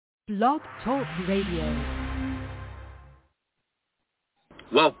Blog Talk Radio.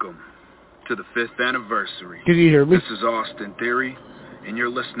 Welcome to the 5th anniversary. Can you hear me? This is Austin Theory, and you're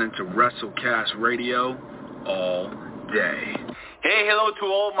listening to WrestleCast Radio all day. Hey, hello to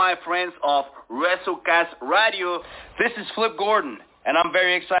all my friends of WrestleCast Radio. This is Flip Gordon, and I'm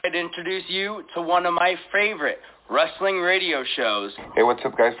very excited to introduce you to one of my favorite wrestling radio shows. Hey, what's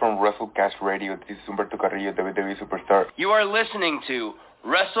up, guys, from WrestleCast Radio? This is Humberto Carrillo, WWE Superstar. You are listening to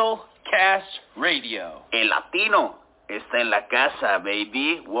WrestleCast Radio. El Latino está en la casa,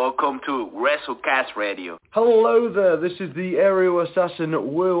 baby. Welcome to WrestleCast Radio. Hello there, this is the aerial assassin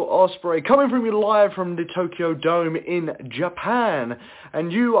Will Ospreay, coming from you live from the Tokyo Dome in Japan,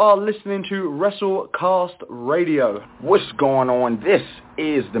 and you are listening to WrestleCast Radio. What's going on? This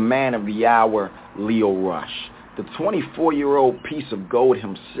is the man of the hour, Leo Rush, the 24-year-old piece of gold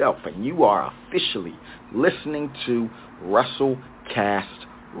himself, and you are officially listening to WrestleCast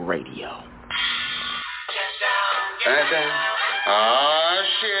Radio. Oh,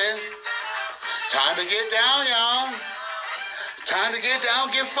 shit. Time to get down, y'all. Time to get down,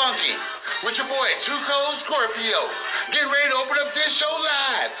 get funky. With your boy, Tuco Scorpio. Get ready to open up this show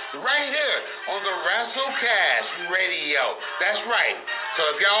live, right here on the WrestleCast Radio. That's right. So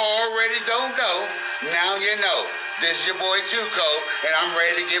if y'all already don't know, now you know. This is your boy, Tuco, and I'm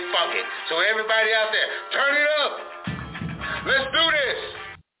ready to get funky. So everybody out there, turn it up. Let's do this.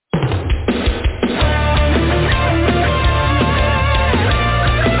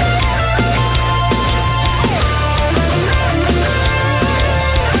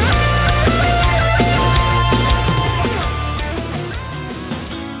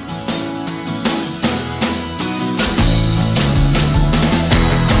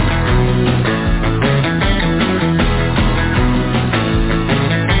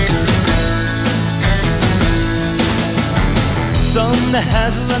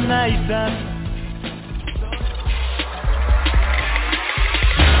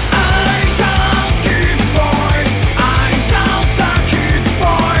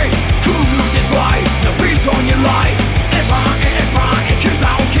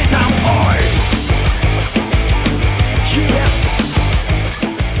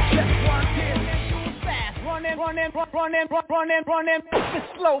 Running,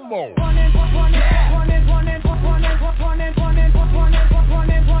 slow-mo.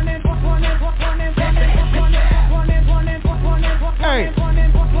 Hey.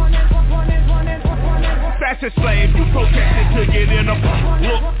 That's a slave, you protected to get in a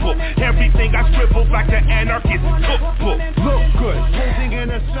lookbook. Everything I scribbled like the anarchist cookbook. Look good, posing in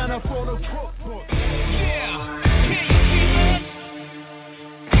the center for the cookbook. Yeah.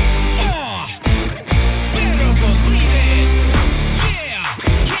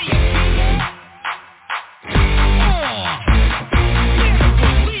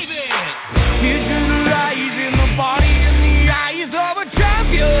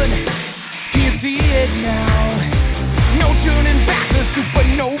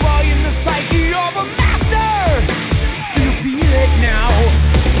 Supernova in the psyche of a master. Do you feel it now?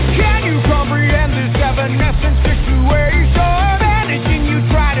 Can you comprehend this evanescent situation? Vanishing, you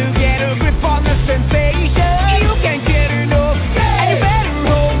try to get a grip on the sensation. You can't get enough, and you better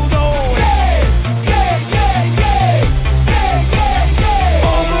hold on.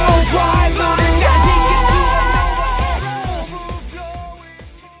 Overdrive,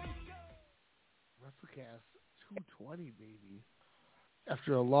 WrestleCast 220, baby.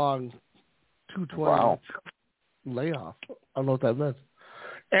 After a long 220 layoff. I don't know what that meant.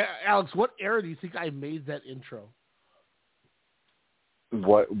 Alex, what era do you think I made that intro?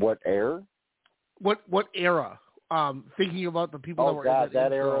 What era? What era? Thinking about the people that were in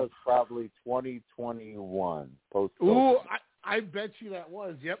that intro. era is probably 2021. Post-COVID. Ooh, I bet you that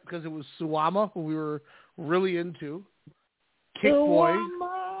was. Yep, because it was Suwama, who we were really into. Kick Boy.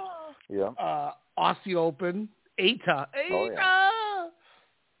 Yeah. Aussie Open. Eita. Oh, yeah.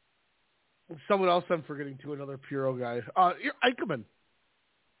 Someone else I'm forgetting too, another Puro guy. Eichmann.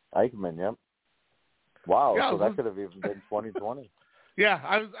 Eichmann, yep. Wow, yeah, so that could have even been 2020. Yeah,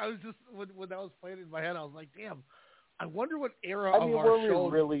 I was just, when that was playing in my head, I was like, damn, I wonder what era of our show. Were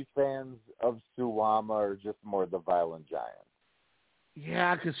we really fans of Suwama or just more the Violent Giant?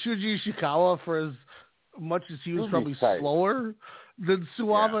 Yeah, because Shuji Ishikawa, for as much as he was probably tight. slower than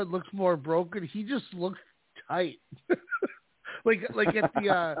Suwama, looks more broken. He just looks tight. like at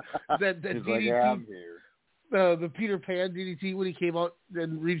the that DDT, the Peter Pan DDT when he came out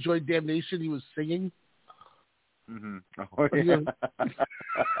and rejoined Damnation, he was singing. Mm-hmm. Oh, yeah.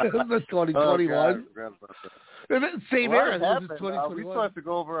 That's 2021. Same era. This is we 2021. still have to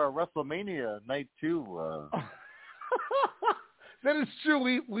go over our WrestleMania night 2. That is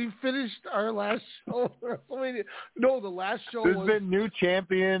true. We finished our last show. No, the last show There's been new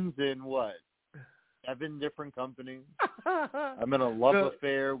champions in what? 7 different companies. I'm in a love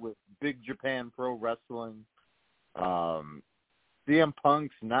affair with Big Japan Pro Wrestling. CM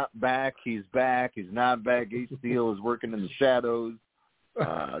Punk's not back. He's back. He's not back. Ace Steel is working in the shadows.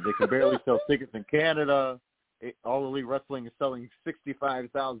 They can barely sell tickets in Canada. All Elite Wrestling is selling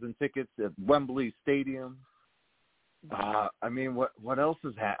 65,000 tickets at Wembley Stadium. I mean, what else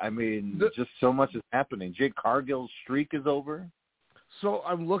is happening? Just so much is happening. Jake Cargill's streak is over. So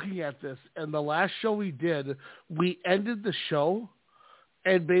I'm looking at this, and the last show we did, we ended the show,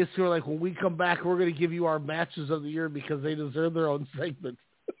 and basically we're like, when we come back, we're going to give you our matches of the year because they deserve their own segment.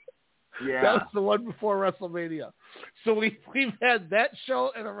 Yeah. That was the one before WrestleMania. So we've had that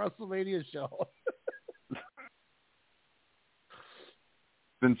show and a WrestleMania show.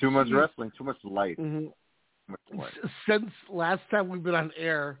 Been too much wrestling, too much life. Mm-hmm. Since last time we've been on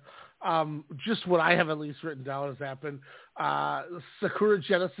air, just what I have at least written down has happened. Sakura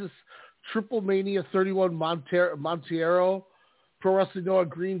Genesis, Triple Mania 31 Monteiro, Pro Wrestling Noah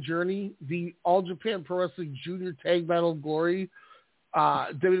Green Journey, the All Japan Pro Wrestling Junior Tag Battle Glory,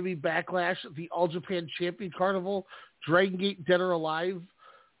 WWE Backlash, the All Japan Champion Carnival, Dragon Gate Dead or Alive,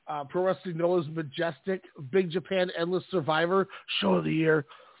 Pro Wrestling Noah's Majestic, Big Japan Endless Survivor, Show of the Year,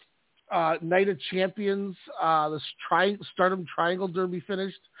 Night of Champions, the Stardom Triangle Derby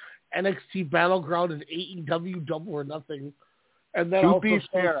finished, NXT Battleground, and AEW Double or Nothing. And then to be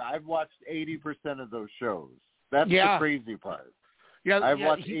fair, I've watched 80% of those shows. That's the crazy part. Yeah, I've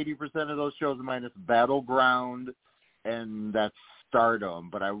watched 80% of those shows minus Battleground, and that's Stardom.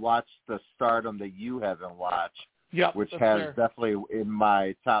 But I watched the Stardom that you haven't watched, which has definitely in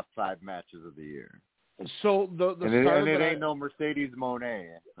my top 5 matches of the year. So it ain't no Mercedes Moné,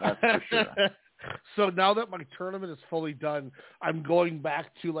 that's for sure. So now that my tournament is fully done, I'm going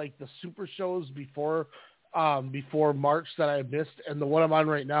back to like the super shows before March that I missed, and the one I'm on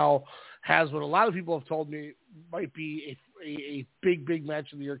right now has what a lot of people have told me might be a big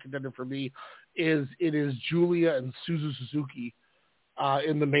match of the year contender for me. It is Julia and Suzu Suzuki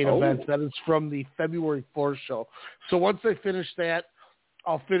in the main event. That is from the February 4th show. So once I finish that,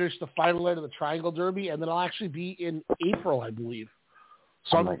 I'll finish the final night of the Triangle Derby, and then I'll actually be in April, I believe.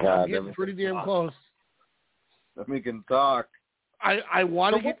 So I'm getting pretty damn close. Let me can talk. I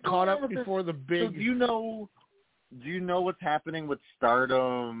want to get caught up before the big. So do you know what's happening with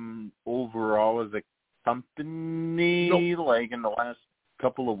Stardom overall as a company, like in the last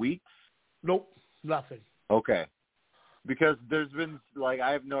couple of weeks? Nope, nothing. Okay. Because there's been,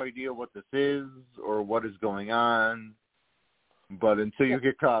 I have no idea what this is or what is going on. But until you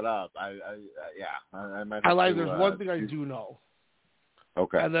get caught up, I might have to, there's one thing I do know.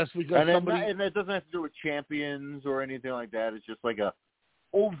 Okay. And that's because and it doesn't have to do with champions or anything like that. It's just like a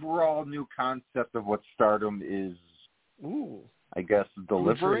overall new concept of what Stardom is, I guess,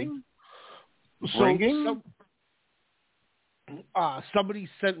 delivering? Bringing? Somebody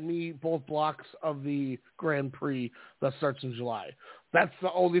sent me both blocks of the Grand Prix that starts in July. That's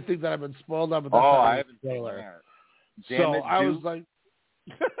the only thing that I've been spoiled on. But that's I haven't seen that. I was like,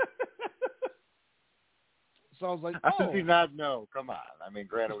 How does he not know? Come on. I mean,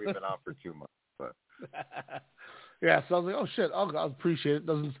 granted, we've been out for 2 months, but yeah. So I was like, oh shit, I appreciate it.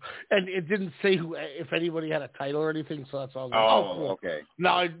 And it didn't say if anybody had a title or anything. So that's all. I was like, cool. Okay.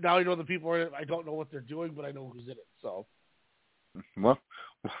 Now I know the people are in it. I don't know what they're doing, but I know who's in it. So.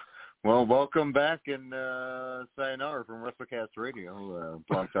 Well, welcome back and sayonara from WrestleCast Radio,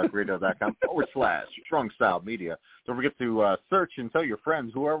 blogtalkradio.com/Strong Style Media. Don't forget to search and tell your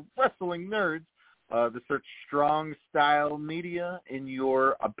friends who are wrestling nerds to search Strong Style Media in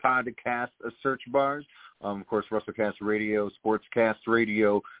your podcast search bars. Of course, WrestleCast Radio, Sportscast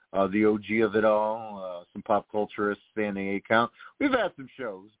Radio, the OG of it all, some pop culturists, standing 8 count. We've had some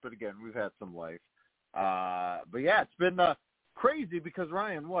shows, but again, we've had some life. But yeah, it's been crazy because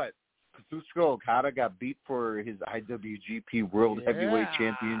Ryan, what? Kazuchika Okada got beat for his IWGP World Heavyweight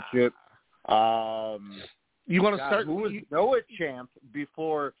Championship. You want to start? Who was Noah champ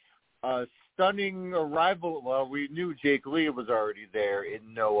before stunning arrival? Well, we knew Jake Lee was already there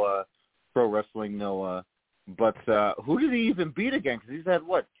in Noah, Pro Wrestling Noah. But who did he even beat again? Because he's had,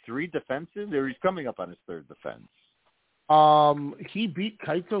 3 defenses? Or he's coming up on his 3rd defense. He beat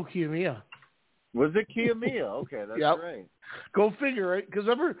Kaito Kiyomiya. Was it Kiyomiya? Okay, that's right. Go figure, right? Because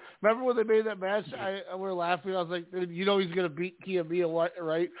remember when they made that match? We were laughing. I was like, dude, he's going to beat Kiyomiya,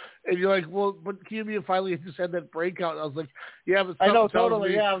 right? And you're like, well, but Kiyomiya finally just had that breakout. And I was like, yeah, but I know,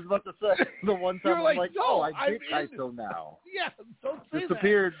 totally. Yeah, I was about to say the one time I'm like, I get Kaito now. Yeah, don't say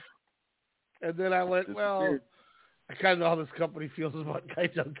disappeared. that. And then I went, well, I kind of know how this company feels about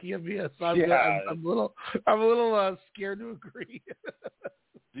Kaito Kiyomiya, so I'm a little scared to agree.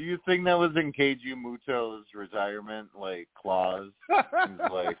 Do you think that was in Keiji Muto's retirement, like, clause?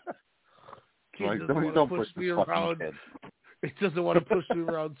 He's like, don't push me around. Kid. It doesn't want to push me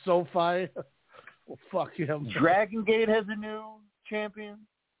around SoFi. Well, fuck him. Dragon Gate has a new champion.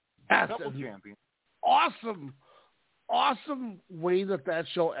 Double champion. Awesome way that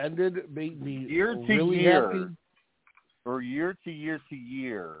show ended made me really happy. Or year to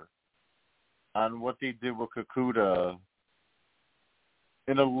year on what they did with Kakuta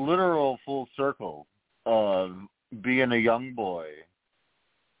in a literal full circle of being a young boy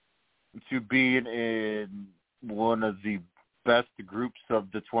to being in one of the best groups of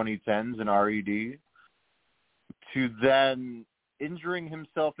the 2010s in RED to then injuring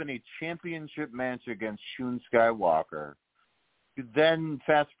himself in a championship match against Shun Skywalker. To then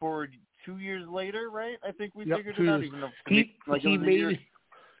fast forward 2 years later, right? I think we figured it out. Even though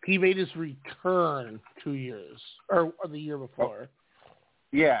he made his return 2 years or the year before.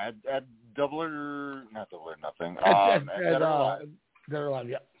 Yeah, at Double or Nothing. At Dead or Alive,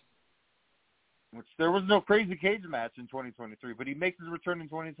 yeah. Which there was no crazy cage match in 2023, but he makes his return in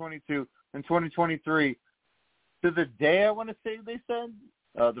 2022 and 2023 to the day. I want to say they said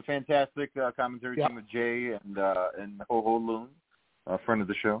the fantastic commentary team with Jay and Ho Ho Loon, friend of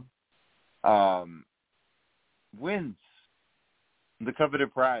the show, wins the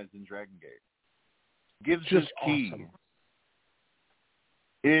coveted prize in Dragon Gate. Gives his key. Awesome.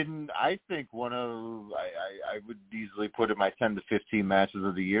 In, I think, one of, I would easily put it my 10 to 15 matches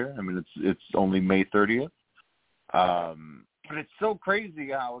of the year. I mean, it's only May 30th. But it's so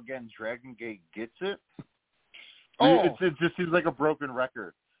crazy how, again, Dragon Gate gets it. It just seems like a broken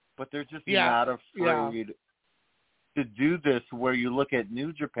record. But they're just not afraid to do this, where you look at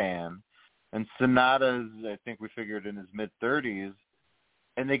New Japan, and Sonata's, I think we figured, in his mid-30s,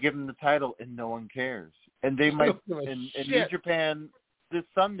 and they give him the title, and no one cares. And they might, in New Japan this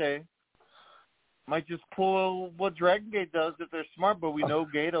Sunday, might just pull what Dragon Gate does if they're smart, but we know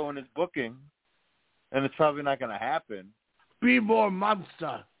Gato and his booking, and it's probably not going to happen. Be more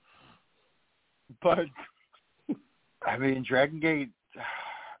monster. But, I mean, Dragon Gate,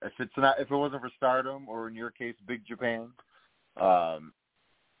 if it wasn't for Stardom, or in your case, Big Japan,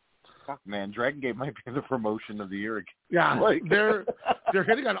 man, Dragon Gate might be the promotion of the year again. Yeah, they're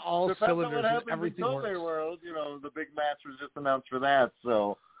hitting on all cylinders. Everything in works. World, the big match was just announced for that.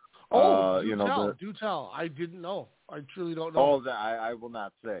 So, do tell. I didn't know. I truly don't know. Oh, I will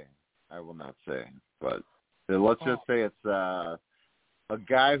not say. But let's just say it's a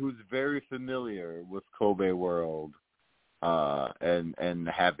guy who's very familiar with Kobe World, and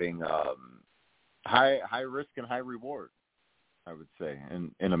having high risk and high reward, I would say,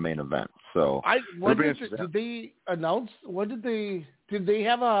 in a main event. So, did they announce? Did they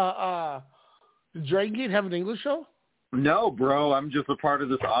have did Dragon Gate have an English show? No, bro. I'm just a part of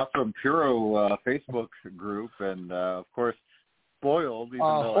this awesome Puro Facebook group, and of course, spoiled, even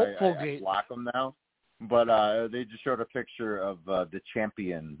though I block them now. But they just showed a picture of the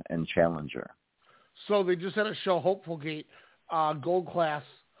champion and challenger. So they just had a show, Hopeful Gate, Gold Class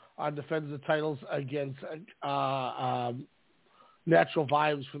defends the titles against Natural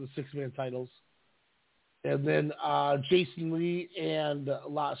Vibes for the 6-man titles. And then Jason Lee and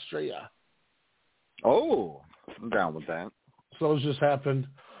La Estrella. Oh, I'm down with that. So it just happened.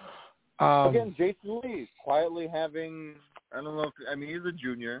 Again, Jason Lee quietly having, I don't know, he's a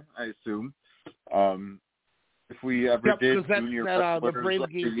junior, I assume. If we ever did junior the Brave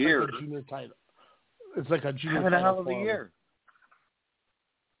Gate is like a junior title. It's like a junior title. Having a hell of a year.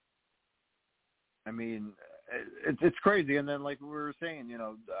 I mean, it's crazy. And then, like we were saying,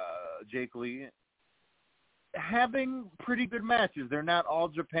 Jake Lee having pretty good matches. They're not all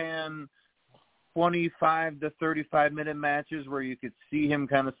Japan 25 to 35 minute matches where you could see him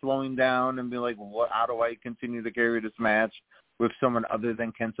kind of slowing down and be like, how do I continue to carry this match with someone other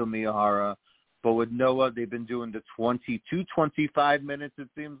than Kento Miyahara? But with Noah, they've been doing the 20 to 25 minutes, it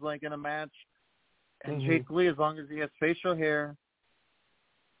seems like, in a match. And Jake Lee, as long as he has facial hair,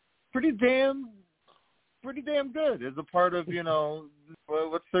 pretty damn good as a part of,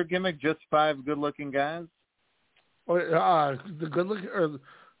 what's their gimmick? Just 5 good-looking guys? The good-looking, or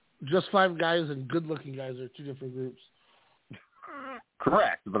just 5 guys and good-looking guys are 2 different groups.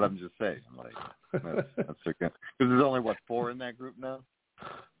 Correct, but I'm just saying, that's okay. Because there's only, 4 in that group now?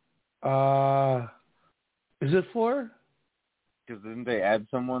 Is it 4? Because didn't they add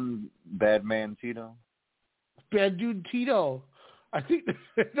someone, Bad Man Tito? Bad Dude Tito. I think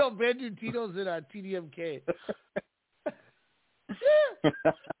no, Bad Dude Tito's in TDMK.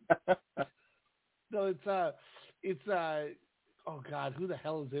 No, It's oh God, who the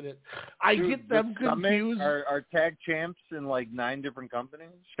hell is in it? I Dude, get them confused. Are tag champs in like 9 different companies.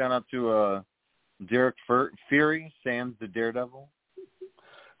 Shout out to Derek Fury, Sam's the Daredevil.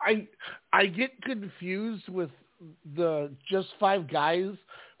 I get confused with the just 5 guys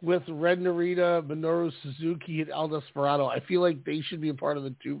with Red Narita, Minoru Suzuki, and El Desperado. I feel like they should be a part of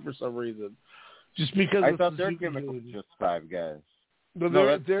the 2 for some reason. Just because I thought Suzuki their gimmick was just 5 guys. But no,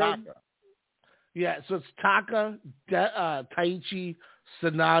 that's Taka. Yeah, so it's Taka, Taichi,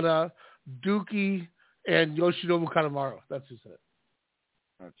 Sonata, Dookie, and Yoshinobu Kanemaru. That's who's in it.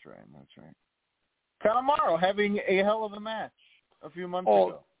 That's right. Kanemaru having a hell of a match a few months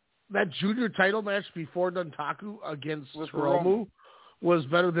ago. That junior title match before Duntaku against Hiromu was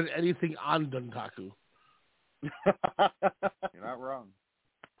better than anything on Duntaku. You're not wrong.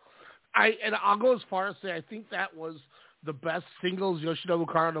 I'll go as far as say I think that was the best singles Yoshinobu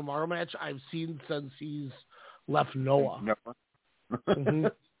Kanemaru match I've seen since he's left Noah. Mm-hmm.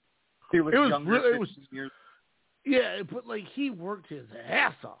 He was younger. Yeah, but like he worked his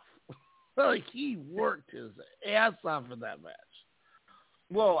ass off. Like he worked his ass off in that match.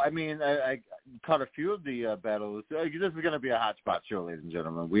 Well, I mean, I caught a few of the battles. This is going to be a hot spot show, ladies and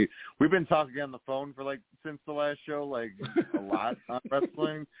gentlemen. We've been talking on the phone for like since the last show, like a lot on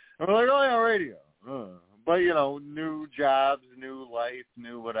wrestling. And we're like, oh yeah, radio. But you know, new jobs, new life,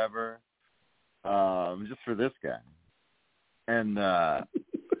 new whatever. Just for this guy, and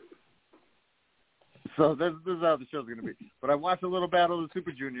so this is how the show's going to be. But I watched a little Battle of the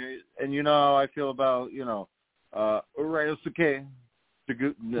Super Junior, and you know how I feel about Ryosuke.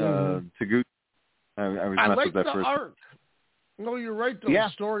 Tagut. I was I messed like with that the first. art. No, you're right. The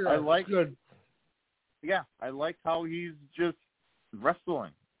story I art like good. Yeah, I like how he's just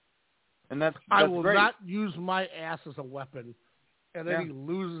wrestling, and that's I will great. not use my ass as a weapon, and then he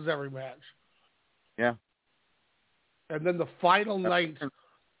loses every match. Yeah. And then the final night,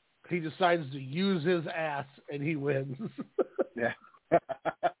 he decides to use his ass, and he wins. Yeah.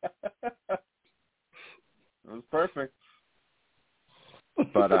 It was perfect.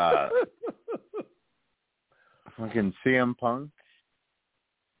 But fucking CM Punk,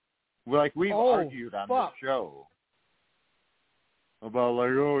 we've argued on the show about like,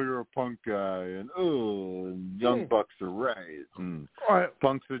 oh, you're a Punk guy, and Young Bucks are right, and all right,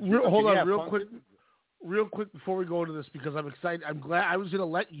 Punk's hold on, Punk real quick before we go into this because I'm excited. I'm glad I was going to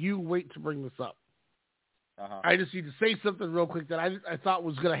let you wait to bring this up. I just need to say something real quick that I thought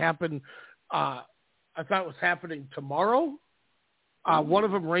was going to happen. I thought it was happening tomorrow. One of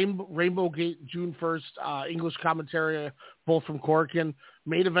them, Rainbow Gate, June 1st, English commentary, both from Corkin.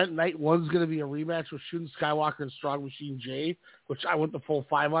 Main event night one's going to be a rematch with Shun Skywalker and Strong Machine J, which I went the full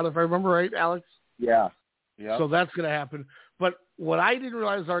 5 on, if I remember right, Alex? Yeah. So that's going to happen. But what I didn't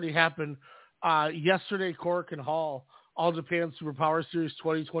realize already happened, yesterday, Corkin Hall, All Japan Superpower Series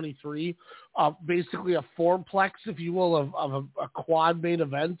 2023, basically a fourplex, if you will, of a quad main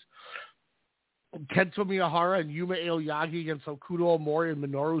event. Kento Miyahara and Yuma Aoyagi against Okuda Omori and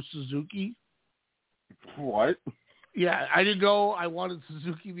Minoru Suzuki. What? Yeah, I didn't know I wanted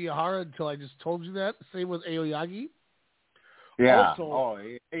Suzuki Miyahara until I just told you that. Same with Aoyagi. Yeah. Also,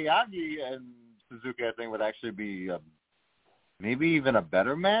 Aoyagi and Suzuki, I think, would actually be maybe even a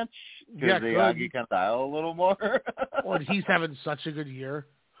better match because Aoyagi can dial a little more. Well, he's having such a good year.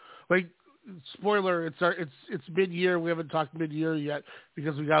 Like, spoiler, it's mid-year. We haven't talked mid-year yet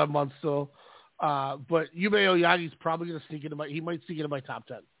because we got a month still. But Yuma Aoyagi's probably going to sneak into he might sneak into my top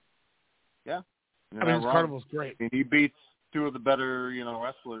 10. Yeah. I mean, his carnival's great. And he beats 2 of the better,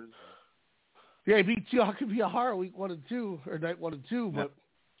 wrestlers. Yeah, he beat Yaka Miyahara week 1 and 2, or night 1 and 2. But,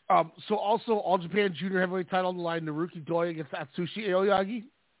 so also All Japan Junior Heavyweight title on the line, Naruki Doi against Atsushi Aoyagi.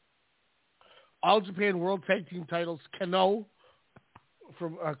 All Japan World Tag Team titles, Kano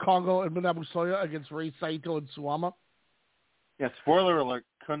from Kongo and Manabu Soya against Rei Saito and Suwama. Yeah, spoiler alert,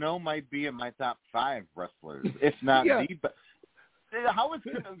 Kano might be in my top 5 wrestlers, if not the best. How is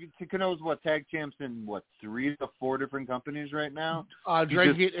Kano's tag champs in 3 to 4 different companies right now?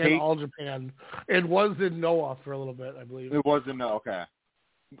 Dragon Gate and All Japan. It was in Noah for a little bit, I believe. It was in Noah, okay.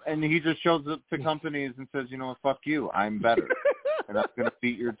 And he just shows up to companies and says, you know what, fuck you, I'm better. And I'm going to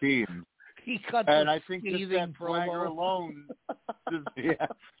beat your team. He cut and I think just that swagger alone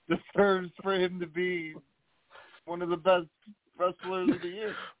deserves for him to be one of the best wrestlers of the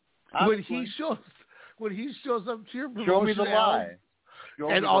year. When he shows up to your promotion, show me the lie.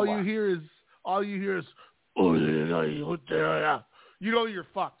 And all you hear is, oh, you know you're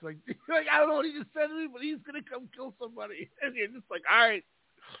fucked. Like I don't know what he just said to me, but he's gonna come kill somebody, and you're just like, all right,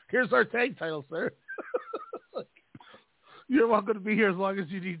 here's our tag title, sir. You're welcome to be here as long as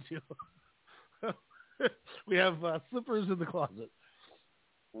you need to. We have slippers in the closet.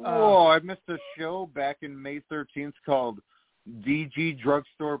 Whoa, I missed a show back in May 13th called DG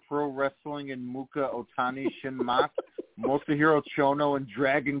Drugstore Pro Wrestling and Muka Otani Shinmak. Motohiro Chono and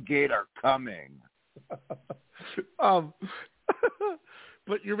Dragon Gate are coming. But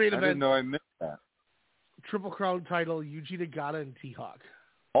your main event... I didn't know I missed that. Triple Crown title, Yuji Nagata and T-Hawk.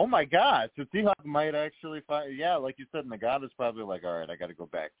 Oh, my God. So T-Hawk might actually fight. Yeah, like you said, Nagata's probably like, all right, I got to go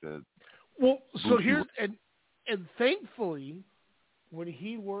back to... Well, so here's... And thankfully... When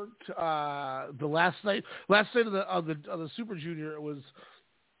he worked the last night of the Super Junior, it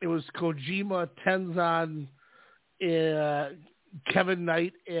was Kojima, Tenzan, Kevin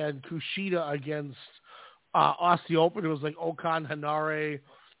Knight, and Kushida against Aussie Open. It was like Okan, Hanare,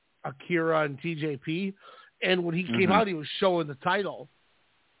 Akira, and TJP. And when he came out, he was showing the title.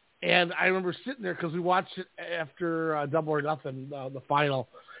 And I remember sitting there because we watched it after Double or Nothing, the final.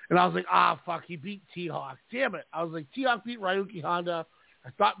 And I was like, fuck, he beat T-Hawk. Damn it. I was like, T-Hawk beat Ryuki Honda. I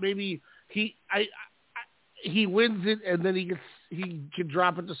thought maybe he wins it, and then he can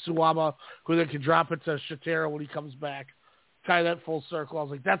drop it to Suwama, who then can drop it to Shotaro when he comes back. Tie that full circle. I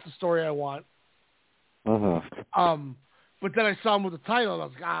was like, that's the story I want. But then I saw him with the title, and I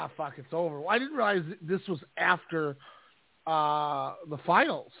was like, fuck, it's over. Well, I didn't realize this was after the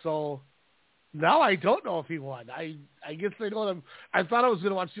final, so... Now I don't know if he won. I guess they don't. I thought I was going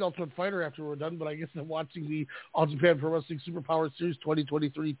to watch the Ultimate Fighter after we're done, but I guess I'm watching the All Japan Pro Wrestling Superpower Series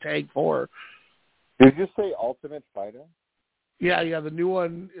 2023 Tag 4. Did you say Ultimate Fighter? Yeah. The new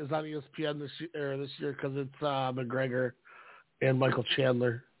one is on ESPN this year because it's McGregor and Michael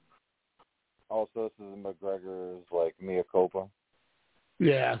Chandler. Also, this is McGregor's like Mia Culpa.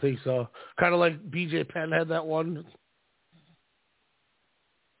 Yeah, I think so. Kind of like BJ Penn had that one.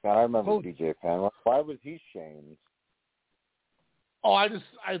 I remember DJ Penn. Why was he shamed? Oh, I think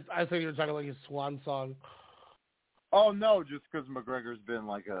you were talking like his swan song. Oh, no, just because McGregor's been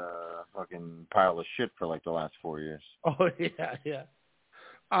like a fucking pile of shit for like the last 4 years. Oh, yeah.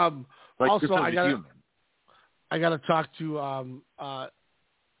 Like, also, I gotta talk to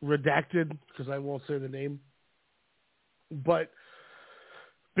Redacted because I won't say the name. But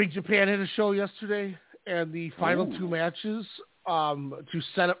Big Japan had a show yesterday, and the final two matches to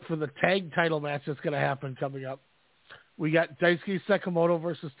set up for the tag title match that's going to happen coming up. We got Daisuke Sekimoto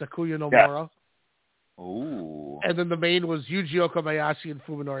versus Takuya Nomura. Yeah. Ooh. And then the main was Yuji Okabayashi and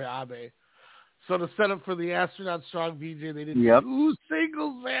Fuminori Abe. So to set up for the Astronaut Strong VJ, they did 2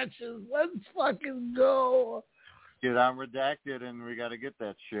 singles matches. Let's fucking go. Get on Redacted, and we got to get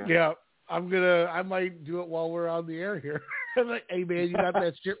that shit. Yeah. I might do it while we're on the air here. Like, hey man, you got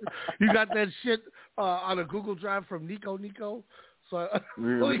that shit? You got that shit on a Google Drive from Nico? So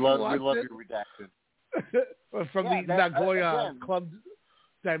we love your Redacted from the Nagoya Club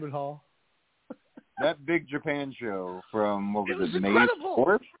Diamond Hall. That Big Japan show from what was it, May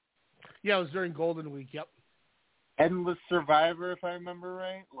 4th? Yeah, it was during Golden Week. Yep. Endless Survivor, if I remember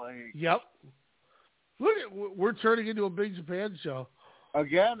right. Yep. Look, we're turning into a Big Japan show.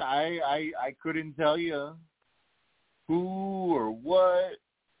 Again, I couldn't tell you who or what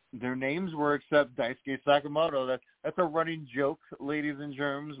their names were except Daisuke Sakamoto. That's a running joke, ladies and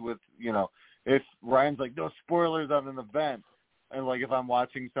germs, with, if Ryan's like, no spoilers on an event, and like if I'm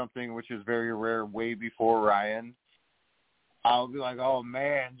watching something, which is very rare, way before Ryan, I'll be like, oh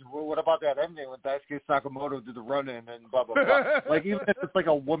man, what about that ending when Daisuke Sakamoto did the run-in and blah, blah, blah. Like even if it's like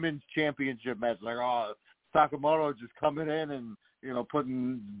a women's championship match, like, oh, Sakamoto just coming in and,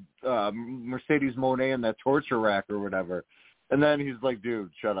 putting Mercedes Moné in that torture rack or whatever. And then he's like, dude,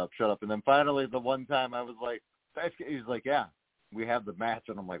 shut up. And then finally the one time I was like, he's like, yeah, we have the match.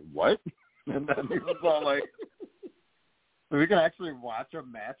 And I'm like, what? And then he was all like, we can actually watch a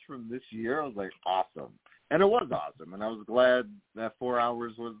match from this year? I was like, awesome. And it was awesome. And I was glad that 4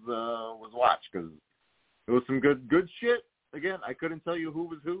 hours was watched because it was some good shit. Again, I couldn't tell you who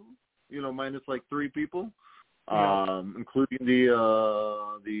was who, minus like 3 people. Including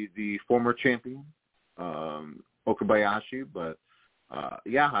the former champion, Okabayashi, but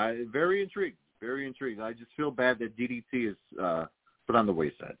very intrigued. I just feel bad that DDT is put on the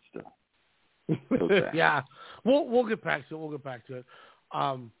wayside still. So yeah, we'll get back to it.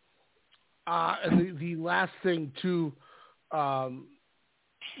 And the last thing too,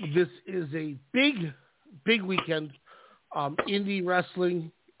 this is a big weekend, indie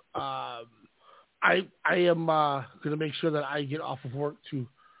wrestling. I am going to make sure that I get off of work to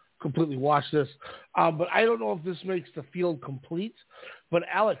completely watch this. But I don't know if this makes the field complete. But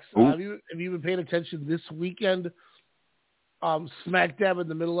Alex, have you been paying attention this weekend? Smack dab in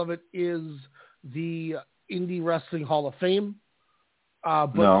the middle of it is the Indie Wrestling Hall of Fame.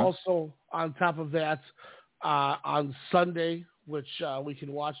 But also on top of that, on Sunday, which we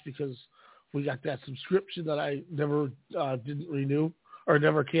can watch because we got that subscription that I never didn't renew or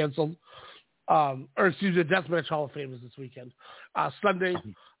never canceled. Or excuse me, Deathmatch Hall of Fame is this weekend. Sunday,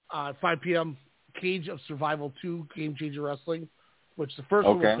 5 p.m., Cage of Survival 2, Game Changer Wrestling, which the first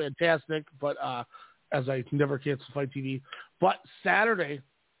one was fantastic, but as I never cancel Fight TV. But Saturday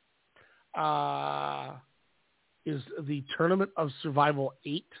is the Tournament of Survival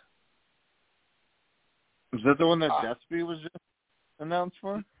 8. Is that the one that Despy was just announced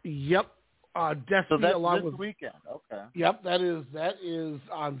for? Yep. Despy so that's along this with weekend. Okay. Yep, that is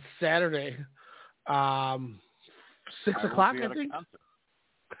on Saturday, 6 o'clock, I think.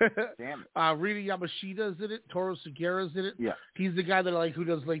 Damn it. Rita Yamashita is in it. Toru Segura is in it. Yeah. He's the guy that who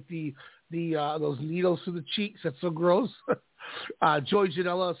does the those needles through the cheeks. That's so gross. Joey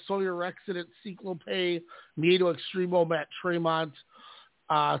Janela, Sawyer Rex in it. Cyclope, Miedo Extremo, Matt Tremont,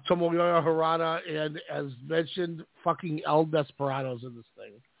 Tomoyo Harada, and as mentioned, fucking El Desperado's in this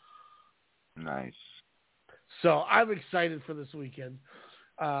thing. Nice. So I'm excited for this weekend.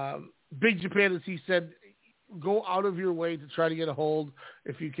 Big Japan, as he said, go out of your way to try to get a hold,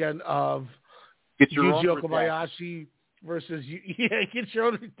 if you can, of Yuji Okabayashi versus get your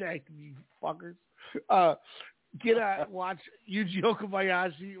own redacted, you fuckers. Watch Yuji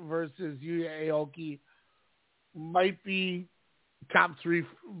Okabayashi versus Yuya Aoki. Might be top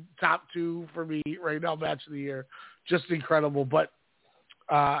 2 for me right now. Match of the year, just incredible. But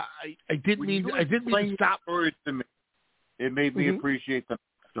I didn't mean to stop. To me, it made me appreciate them.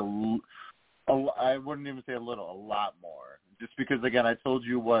 I wouldn't even say a lot more. Just because, again, I told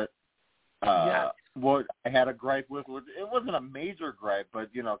you what I had a gripe with. It wasn't a major gripe,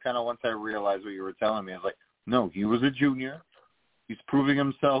 but, kind of once I realized what you were telling me, I was like, no, he was a junior. He's proving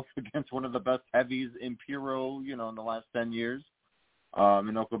himself against one of the best heavies in Puro, in the last 10 years, in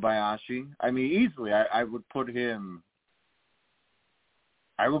Okabayashi. I mean, easily, I would put him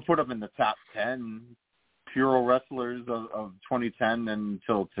in the top 10 Puro wrestlers of 2010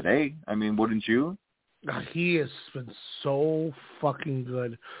 until today. I mean, wouldn't you? He has been so fucking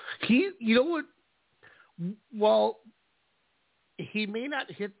good. You know what? Well, he may not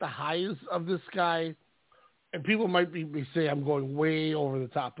hit the highs of this guy, and people might be say I'm going way over the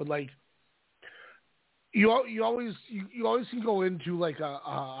top, but you always can go into like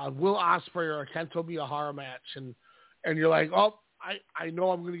a Will Ospreay or a Kento Miyahara match, and you're like, oh, I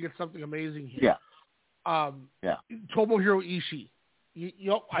know I'm going to get something amazing here. Yeah. Tomohiro Ishii.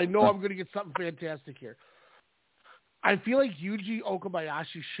 I know I'm going to get something fantastic here. I feel like Yuji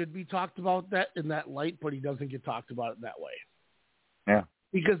Okabayashi should be talked about in that light, but he doesn't get talked about in that way. Yeah.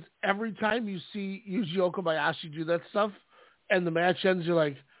 Because every time you see Yuji Okabayashi do that stuff and the match ends, you're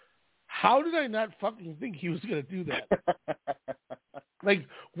like, how did I not fucking think he was going to do that?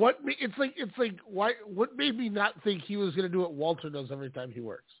 What made me not think he was going to do what Walter does every time he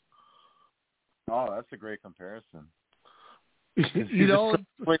works? Oh, that's a great comparison.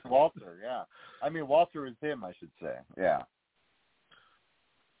 Like Walter, yeah. I mean, Walter is him, I should say. Yeah.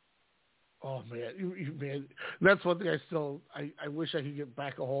 Oh man, that's one thing I wish I could get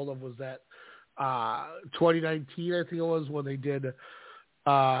back a hold of was that 2019, I think it was, when they did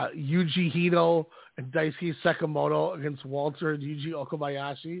Yuji Hino and Daisuke Sekimoto against Walter and Yuji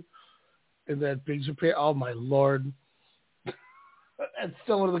Okabayashi in that Big Japan. Oh my lord. That's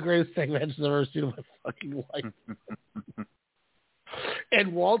still one of the greatest tag matches I've ever seen in my fucking life.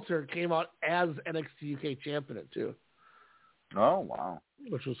 And Walter came out as NXT UK champion too. Oh wow,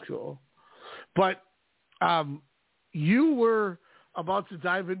 which was cool. But you were about to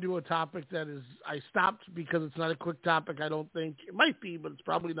dive into a topic that I stopped because it's not a quick topic. I don't think it might be, but it's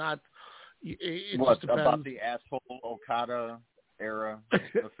probably not. What about the asshole Okada era?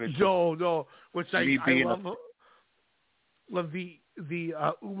 No. Which I love the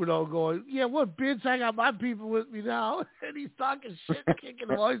Umino going, yeah, what bitch? I got my people with me now, and he's talking shit, kicking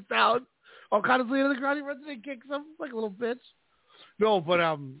the boys down. Okada's laying on the ground, he runs and kicks him like a little bitch. No, but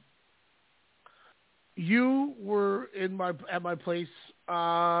you were at my place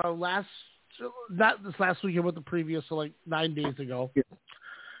not this last weekend, but the previous, so like 9 days ago. Yeah.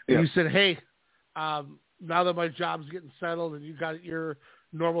 And you said, hey, now that my job's getting settled and you got your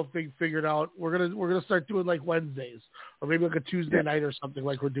normal thing figured out, we're gonna start doing like Wednesdays or maybe like a Tuesday night or something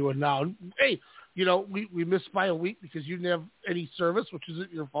like we're doing now. And, hey, we missed by a week because you didn't have any service, which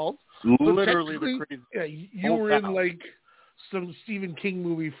isn't your fault. Literally the crazy. Yeah, you were in like some Stephen King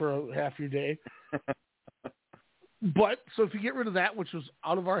movie for half your day. But so if you get rid of that, which was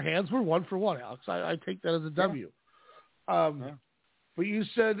out of our hands, we're 1 for 1, Alex. I take that as a W. But you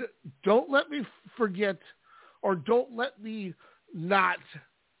said, don't let me forget, or don't let me not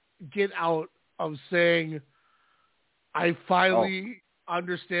get out of saying, I finally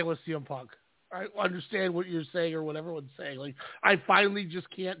understand what CM Punk. I understand what you're saying or what everyone's saying. Like, I finally just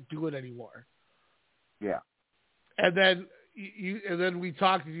can't do it anymore. Yeah. And then we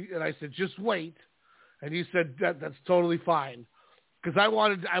talked, and I said, just wait. And you said that's totally fine, because I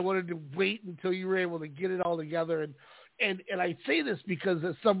wanted to wait until you were able to get it all together. And I say this because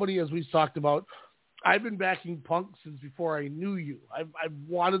as somebody, as we've talked about, I've been backing Punk since before I knew you. I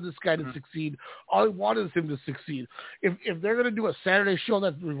wanted this guy to succeed. All I wanted is him to succeed. If they're going to do a Saturday show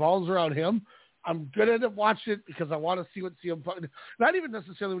that revolves around him, I'm going to end up watching it because I want to see what CM Punk, not even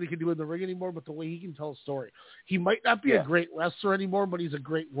necessarily what he can do in the ring anymore, but the way he can tell a story. He might not be a great wrestler anymore, but he's a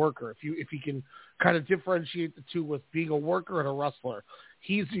great worker. If he can kind of differentiate the two with being a worker and a wrestler,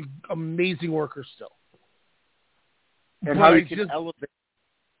 he's an amazing worker still. And how he can elevate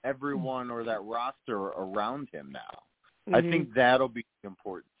everyone or that roster around him now. I think that'll be the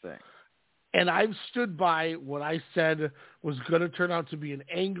important thing. And I've stood by what I said was going to turn out to be an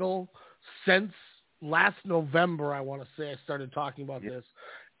angle since last November. I want to say I started talking about this.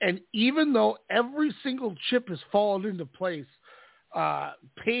 And even though every single chip has fallen into place,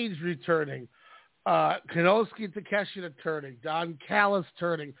 Paige returning, Kanosuke Takeshita turning, Don Callis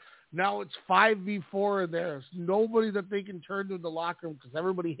turning, now it's 5v4 and there's nobody that they can turn to in the locker room because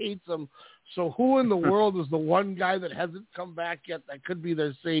everybody hates them. So who in the world is the one guy that hasn't come back yet that could be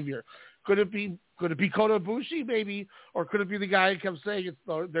their savior? Could it be Kota Ibushi, maybe? Or could it be the guy who kept saying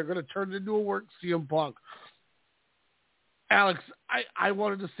they're going to turn it into a work, CM Punk? Alex, I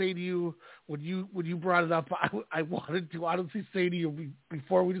wanted to say to you, when you brought it up, I wanted to honestly say to you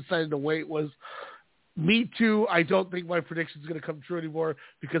before we decided to wait was, me too, I don't think my prediction is going to come true anymore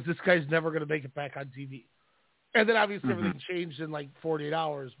because this guy's never going to make it back on TV. And then obviously everything changed in like 48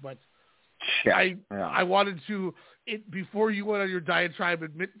 hours, but I wanted to, before you went on your diatribe,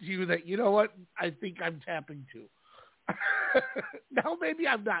 admit to you that, you know what, I think I'm tapping too. Now maybe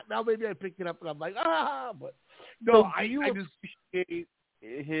I'm not. Now maybe I picked it up and I'm like, but no, so I just appreciate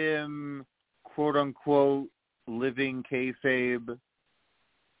him, quote unquote, living kayfabe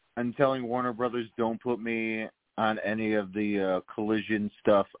and telling Warner Brothers, don't put me on any of the Collision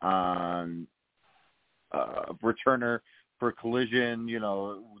stuff on Returner for Collision,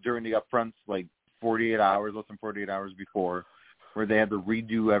 during the upfronts, like 48 hours, less than 48 hours before, where they had to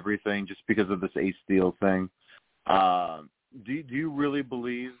redo everything just because of this Ace Steel thing. Do you really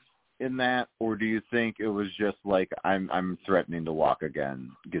believe in that, or do you think it was just like I'm threatening to walk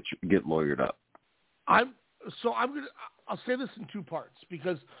again, get lawyered up? I'll say this in two parts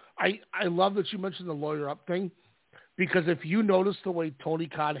because I love that you mentioned the lawyer up thing, because if you notice the way Tony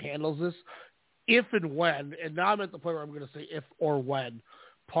Khan handles this, if and when, and now I'm at the point where I'm going to say if or when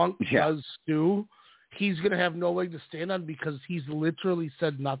Punk does sue, he's going to have no leg to stand on because he's literally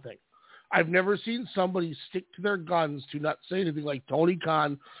said nothing. I've never seen somebody stick to their guns to not say anything like Tony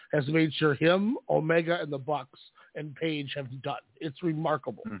Khan has made sure him, Omega, and the Bucks and Paige have done. It's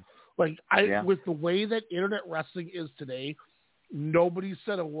remarkable. With the way that internet wrestling is today, nobody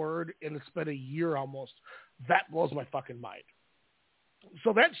said a word, and it's been a year almost. That blows my fucking mind.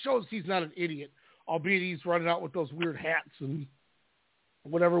 So that shows he's not an idiot, albeit he's running out with those weird hats and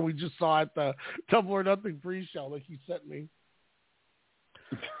whatever we just saw at the Double or Nothing pre-show like he sent me.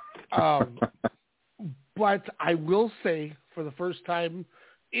 But I will say, for the first time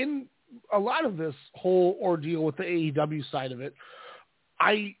in a lot of this whole ordeal with the AEW side of it,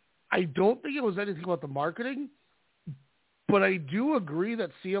 I don't think it was anything about the marketing, but I do agree that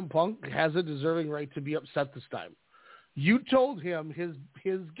CM Punk has a deserving right to be upset this time. You told him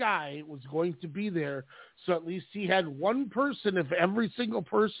his guy was going to be there, so at least he had one person. If every single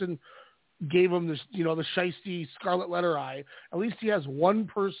person gave him this, the shiesty scarlet letter eye, at least he has one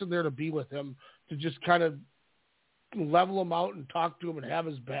person there to be with him to just kind of level him out and talk to him and have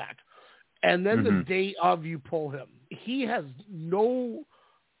his back. And then the day of, you pull him. He has no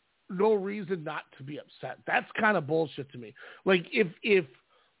reason not to be upset. That's kind of bullshit to me. Like if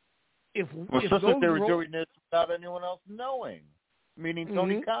just like they were doing this without anyone else knowing, meaning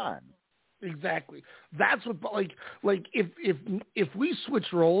Tony Khan. Exactly. That's what like if we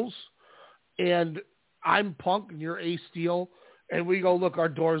switch roles and I'm Punk and you're Ace Steel and we go, look, our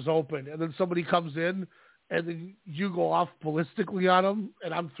door's open, and then somebody comes in and then you go off ballistically on him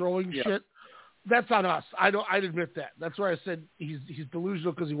and I'm throwing shit, that's on us. I'd admit that. That's where I said he's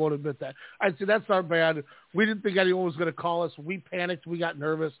delusional because he won't admit that. I'd say that's our bad. We didn't think anyone was going to call us. We panicked. We got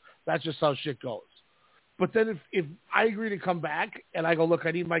nervous. That's just how shit goes. But then if I agree to come back and I go, look,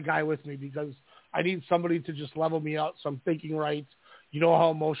 I need my guy with me because I need somebody to just level me out so I'm thinking right. You know how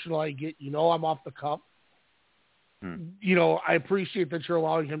emotional I get. I'm off the cuff. I appreciate that you're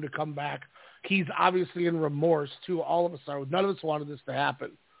allowing him to come back. He's obviously in remorse, too. All of us are. None of us wanted this to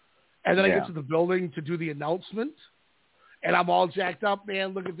happen. And then I get to the building to do the announcement, and I'm all jacked up,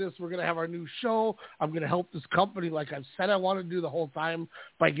 man. Look at this. We're going to have our new show. I'm going to help this company like I've said I wanted to do the whole time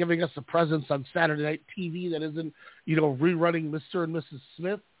by giving us a presence on Saturday night TV that isn't, rerunning Mr. and Mrs.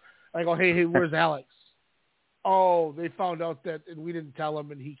 Smith. I go, hey, where's Alex? Oh, they found out that, and we didn't tell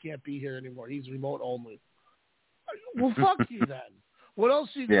him, and he can't be here anymore. He's remote only. Well, fuck you then. What else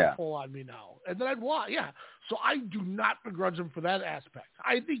are you going to pull on me now? And then I'd walk. Yeah. So I do not begrudge him for that aspect.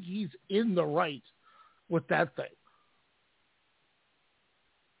 I think he's in the right with that thing.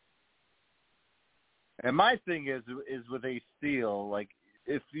 And my thing is with Ace Steel, like,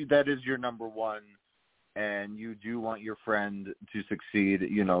 if that is your number one and you do want your friend to succeed,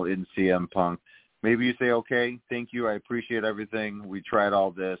 in CM Punk, maybe you say, okay, thank you. I appreciate everything. We tried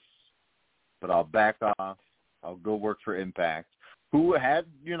all this, but I'll back off. I'll go work for Impact. Who had,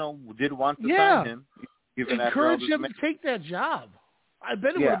 did want to sign him. Encourage him to take that job. I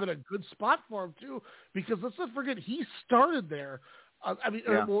bet it would have been a good spot for him, too, because let's not forget, he started there.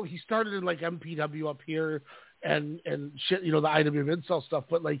 He started in, like, MPW up here and shit, the IWM Incel stuff,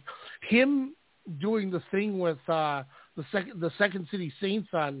 but, like, him doing the thing with the Second City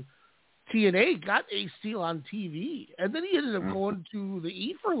Saints on TNA got Ace Steel on TV, and then he ended up going to the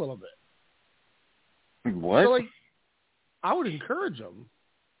E for a little bit. What? So, like, I would encourage him.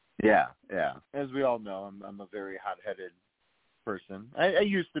 Yeah. As we all know, I'm a very hot-headed person. I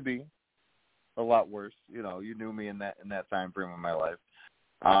used to be a lot worse. You knew me in that time frame of my life.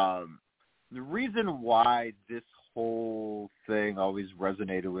 The reason why this whole thing always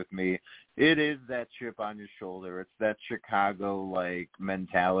resonated with me, it is that chip on your shoulder. It's that Chicago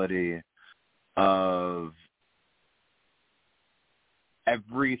mentality of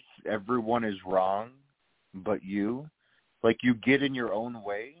everyone is wrong but you. Like, you get in your own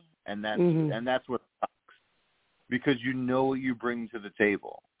way, and that's what sucks, because you know what you bring to the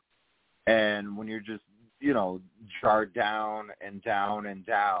table. And when you're just, jarred down and down and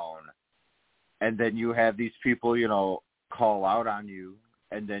down, and then you have these people, call out on you,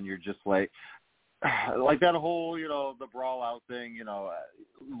 and then you're just like that whole, the brawl out thing,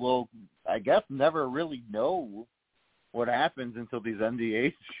 we'll, I guess, never really know what happens until these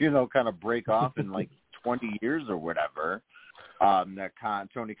NDAs, kind of break off in 20 years or whatever. That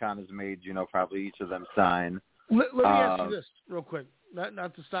Tony Khan has made, probably each of them sign. Let me ask you this real quick, not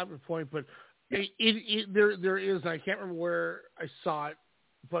to stop your point, but there is, I can't remember where I saw it,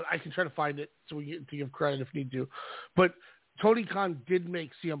 but I can try to find it so we get to give credit if need to. But Tony Khan did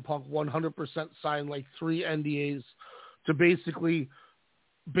make CM Punk 100% sign 3 NDAs to basically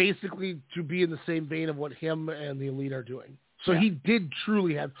to be in the same vein of what him and the Elite are doing. So he did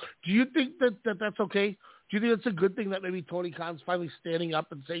truly have. Do you think that that's okay? Do you think it's a good thing that maybe Tony Khan's finally standing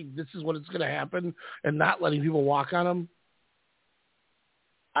up and saying this is what it's going to happen and not letting people walk on him?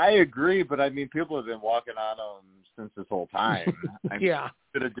 I agree, but people have been walking on him since this whole time. Yeah.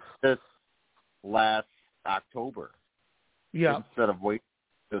 Should have did this last October. Yeah. Instead of waiting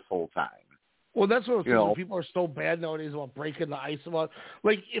this whole time. Well, that's what people are so bad nowadays about breaking the ice about.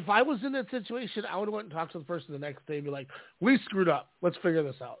 If I was in that situation, I would have went and talked to the person the next day and be like, we screwed up. Let's figure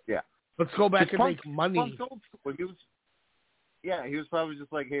this out. Yeah. Let's go back and make money. He was probably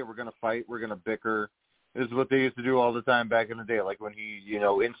just like, hey, we're going to fight. We're going to bicker. This is what they used to do all the time back in the day. Like when he,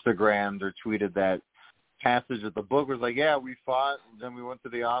 Instagrammed or tweeted that passage of the book was like, yeah, we fought. Then we went to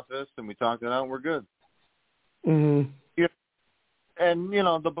the office and we talked it out and we're good. Mm-hmm. Yeah. And,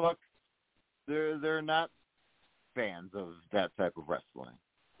 the book, they're not fans of that type of wrestling.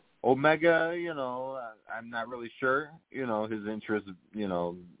 Omega, I'm not really sure. His interest,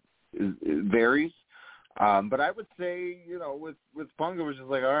 it varies. But I would say, with Punk, it was just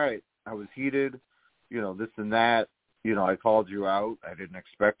like, all right, I was heated, this and that. I called you out. I didn't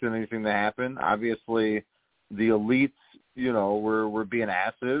expect anything to happen. Obviously, the Elites, were being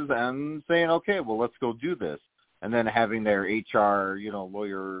asses and saying, okay, well, let's go do this. And then having their HR,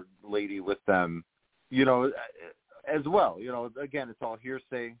 lawyer lady with them, as well. Again, it's all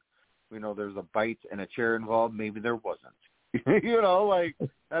hearsay. We know there's a bite and a chair involved. Maybe there wasn't.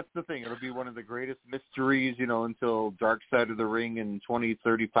 That's the thing. It'll be one of the greatest mysteries, until Dark Side of the Ring in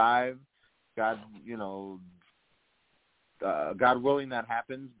 2035. God willing that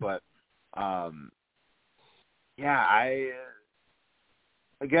happens. But, I've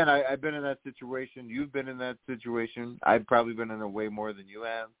been in that situation. You've been in that situation. I've probably been in it way more than you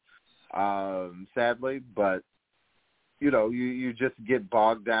have, sadly. But, you just get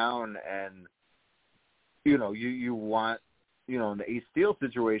bogged down and, you want you know, in the Ace Steel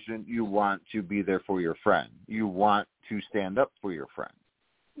situation, you want to be there for your friend. You want to stand up for your friend.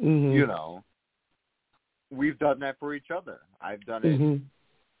 Mm-hmm. You know, we've done that for each other. I've done it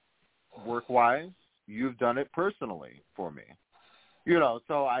work-wise. You've done it personally for me. You know,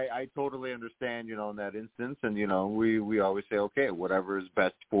 so I totally understand, you know, in that instance. And, you know, we always say, okay, whatever is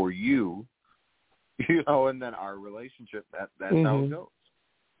best for you, you know, and then our relationship, that's how it goes.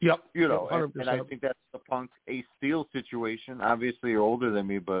 Yep. You know, 100%. and I think that's the Punk Ace Steel situation. Obviously, you're older than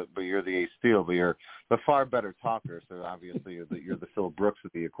me, but you're the Ace Steel, but you're the far better talker. So obviously, you're the Phil Brooks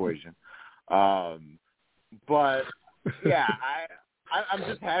of the equation. But yeah, I'm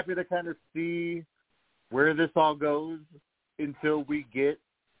just happy to kind of see where this all goes until we get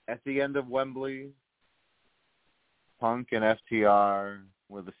at the end of Wembley, Punk and FTR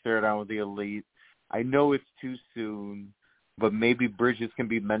with a stare down with the Elite. I know it's too soon, but maybe bridges can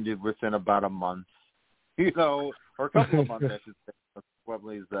be mended within about a month, you know, or a couple of months, I should say.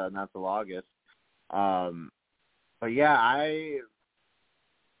 Wembley's not till August. But yeah,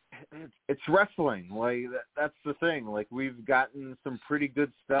 it's wrestling. Like that's the thing. Like we've gotten some pretty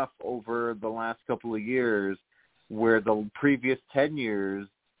good stuff over the last couple of years, where the previous 10 years,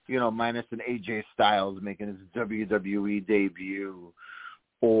 you know, minus an AJ Styles making his WWE debut,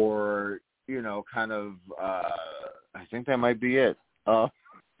 or you know, kind of, I think that might be it.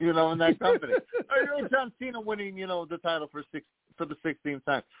 You know, in that company. Or John Cena winning, you know, the title for the 16th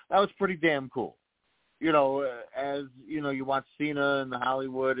time. That was pretty damn cool. You know, as, you know, you watch Cena in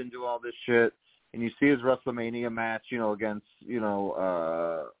Hollywood and do all this shit, and you see his WrestleMania match, you know, against, you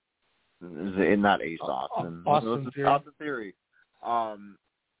know, not Ace Austin. Austin Theory.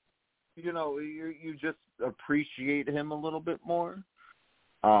 You know, you just appreciate him a little bit more.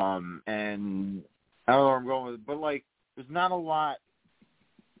 And I don't know where I'm going with it, but like, there's not a lot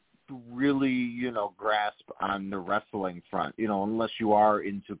to really, you know, grasp on the wrestling front, you know, unless you are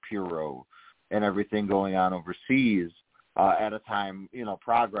into Puro and everything going on overseas at a time, you know,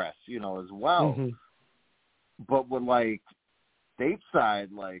 Progress, you know, as well. But with like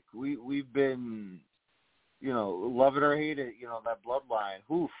stateside, like we've been, you know, love it or hate it, you know, that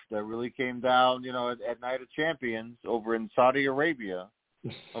bloodline, that really came down, you know, at Night of Champions over in Saudi Arabia.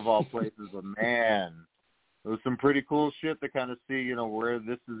 Of all places, but man, it was some pretty cool shit to kind of see, you know, where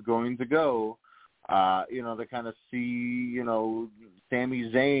this is going to go. You know, to kind of see, you know, Sami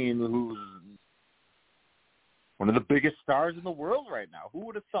Zayn, who's one of the biggest stars in the world right now. Who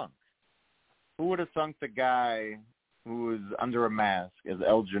would have thunk? Who would have thunk the guy who is under a mask as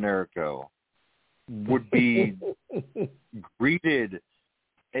El Generico would be greeted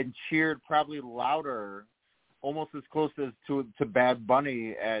and cheered probably louder, almost as close as to Bad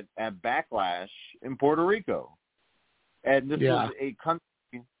Bunny at Backlash in Puerto Rico. And this was a country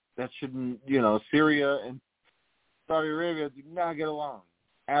that shouldn't, you know, Syria and Saudi Arabia do not get along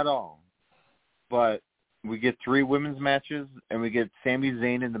at all. But we get 3 women's matches, and we get Sami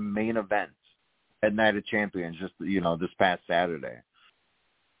Zayn in the main event at Night of Champions just, you know, this past Saturday.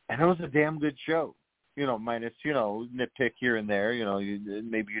 And it was a damn good show. You know, minus, you know, nitpick here and there. You know,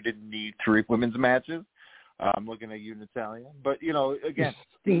 maybe you didn't need 3 women's matches. I'm looking at you, Natalia. But, you know, again,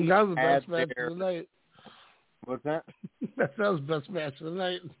 that was the best match of the night. What's that? That was the best match of the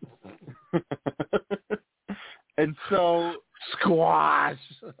night. And so... Squash.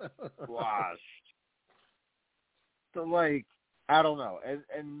 So, like, I don't know.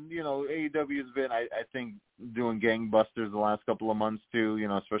 And you know, AEW's been, I think, doing gangbusters the last couple of months, too, you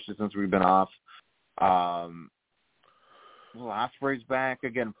know, especially since we've been off. Well, Ospreay's back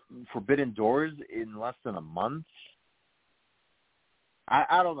again. Forbidden Doors in less than a month.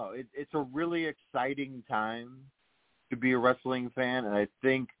 I don't know. It's a really exciting time to be a wrestling fan, and I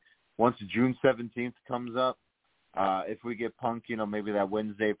think once June 17th comes up, if we get Punk, you know, maybe that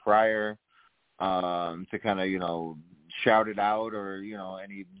Wednesday prior, to kind of, you know, shout it out, or you know,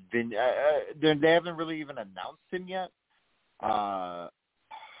 they haven't really even announced him yet. I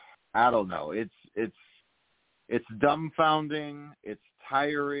don't know. It's dumbfounding, it's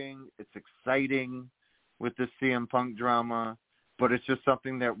tiring, it's exciting with the CM Punk drama, but it's just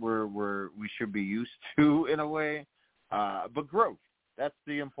something that we should be used to in a way. But growth, that's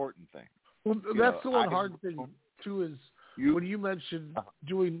the important thing. Well, that's the one hard thing too is when you mentioned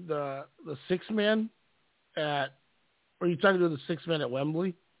doing the 6-man are you talking about the 6-man at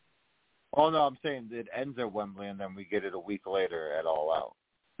Wembley? Oh no, I'm saying it ends at Wembley and then we get it a week later at All Out.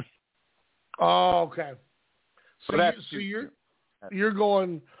 Oh, okay. So you're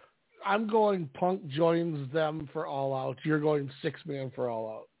going. I'm going. Punk joins them for All Out. You're going 6-man for All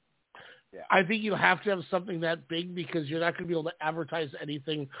Out. Yeah. I think you have to have something that big because you're not going to be able to advertise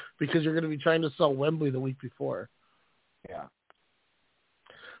anything because you're going to be trying to sell Wembley the week before. Yeah.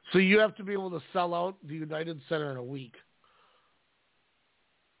 So you have to be able to sell out the United Center in a week.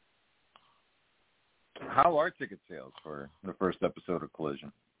 How are ticket sales for the first episode of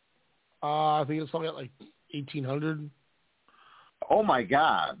Collision? I think it's only at like 1,800. Oh my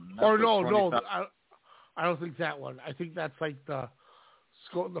God! Or no, I don't think that one. I think that's like the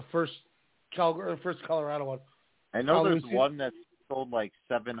first Colorado one. I know there's one that sold like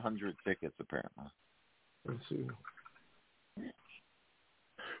 700 tickets apparently. Let's see.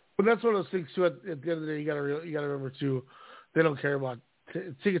 But that's one of those things too. At the end of the day, you gotta remember too, they don't care about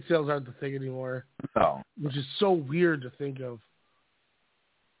ticket sales aren't the thing anymore. No, which is so weird to think of.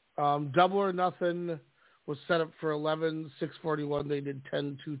 Double or Nothing was set up for 11,641. They did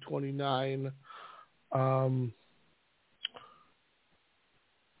 10,229.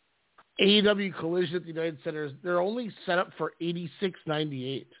 AEW Collision at the United Center, they're only set up for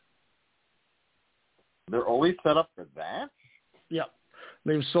 86.98. They're only set up for that? Yep.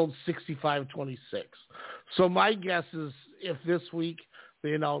 They've sold 65.26. So my guess is if this week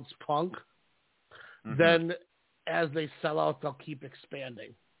they announce Punk, then as they sell out, they'll keep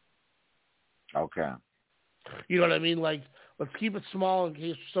expanding. Okay. You know what I mean? Like, let's keep it small in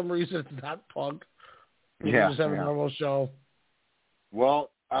case for some reason it's not Punk. We can just have a normal show.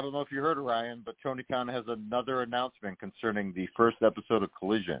 Well, I don't know if you heard, Ryan, but Tony Khan has another announcement concerning the first episode of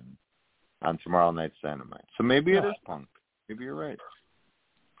Collision on tomorrow night's Dynamite. So maybe it is Punk. Maybe you're right.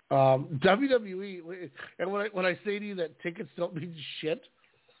 WWE, and when I say to you that tickets don't mean shit,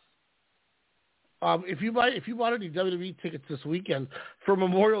 if you bought any WWE tickets this weekend for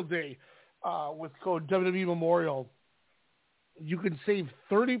Memorial Day with code WWE Memorial, you can save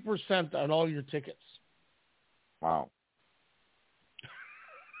 30% on all your tickets. Wow.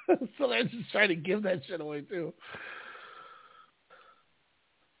 So they're just trying to give that shit away too.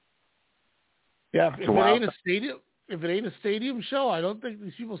 Yeah, if it ain't a stadium show, I don't think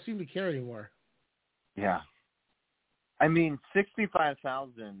these people seem to care anymore. Yeah. I mean,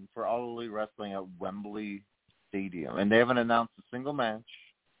 65,000 for All Elite Wrestling at Wembley Stadium, and they haven't announced a single match,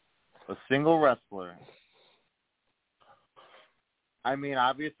 a single wrestler. I mean,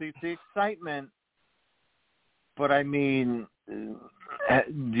 obviously it's the excitement, but I mean, do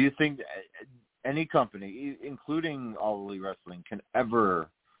you think any company, including All Elite Wrestling, can ever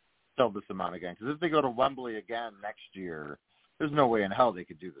sell this amount again? Because if they go to Wembley again next year, there's no way in hell they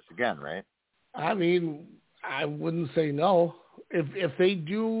could do this again, right? I mean, I wouldn't say no. If they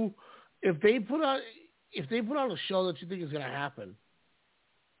put on a show that you think is going to happen,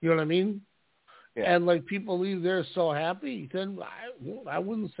 you know what I mean? Yeah. And like people leave there so happy, then I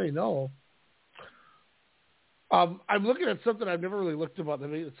wouldn't say no. I'm looking at something I've never really looked about. I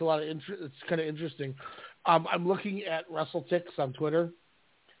mean, it's a lot of it's kind of interesting. I'm looking at WrestleTix on Twitter,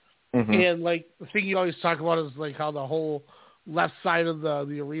 and like the thing you always talk about is like how the whole left side of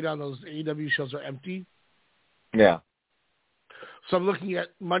the arena on those AEW shows are empty. Yeah. So I'm looking at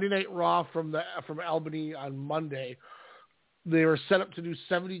Monday Night Raw from Albany on Monday. They were set up to do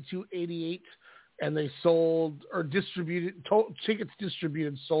 72.88, and they sold or distributed tickets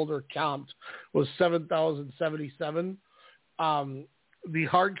distributed, sold or comped was 7,077. The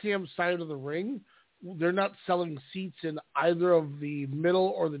hard cam side of the ring, they're not selling seats in either of the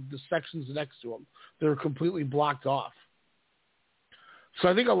middle or the sections next to them. They're completely blocked off. So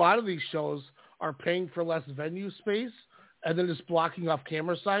I think a lot of these shows are paying for less venue space and then just blocking off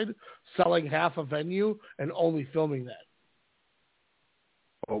camera side, selling half a venue and only filming that.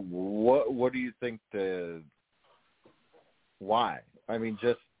 What do you think why? I mean,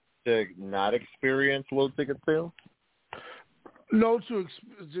 just to not experience low ticket sales? No, to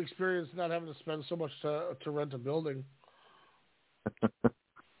experience not having to spend so much to rent a building.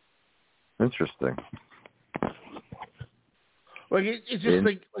 Interesting. Like it's just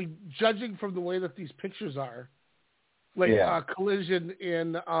like judging from the way that these pictures are, like Collision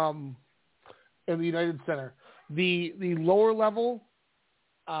in the United Center, the lower level,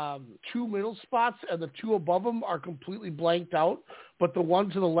 2 middle spots and the 2 above them are completely blanked out, but the one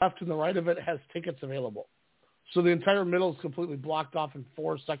to the left and the right of it has tickets available. So the entire middle is completely blocked off in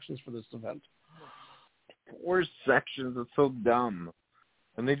 4 sections for this event. 4 sections? It's so dumb.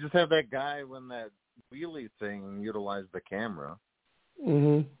 And they just have that guy when that wheelie thing utilize the camera.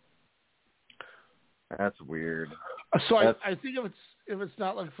 That's weird. So I think if it's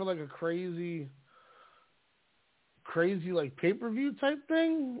not like for like a crazy like pay-per-view type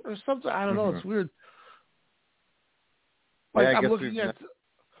thing or something, I don't know. It's weird. Like I'm looking at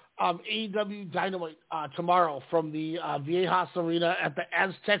AEW Dynamite tomorrow from the Viejas Arena at the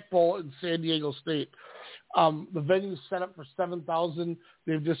Aztec Bowl in San Diego State. The venue's set up for 7,000.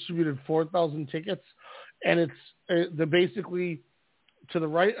 They've distributed 4,000 tickets. and it's they're basically to the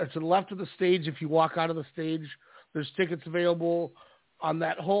right or to the left of the stage. If you walk out of the stage, there's tickets available on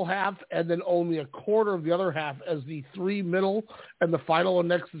that whole half, and then only a quarter of the other half, as the 3 middle and the final one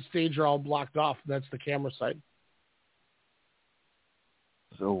next to the stage are all blocked off. That's the camera side.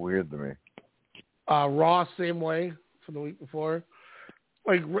 So weird to me. Raw, same way from the week before.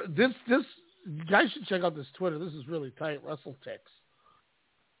 Like this, you guys should check out this Twitter. This is really tight. WrestleTix.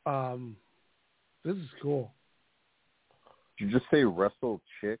 This is cool. Did you just say Wrestle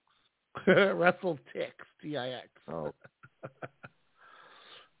Chicks? WrestleTix, TIX. Oh.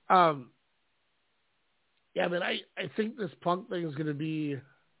 Yeah, man, I think this Punk thing is going to be,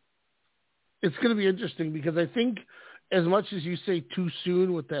 it's going to be interesting because I think as much as you say too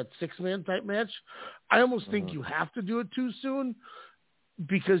soon with that 6-man type match, I almost think you have to do it too soon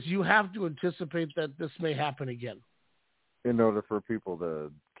because you have to anticipate that this may happen again. In order for people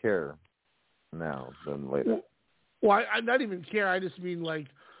to care now than later. Well, I not even care. I just mean, like,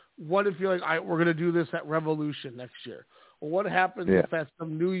 what if you're like, we're going to do this at Revolution next year? Well, what happens if at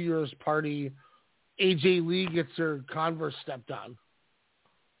some New Year's party, AJ Lee gets her Converse stepped on?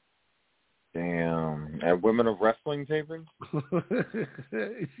 Damn. At Women of Wrestling taping?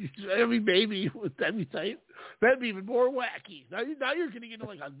 I mean, maybe. That'd be tight. That'd be even more wacky. Now you're getting into,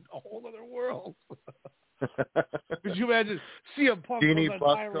 like, a whole other world. Could you imagine CM Punk Genie on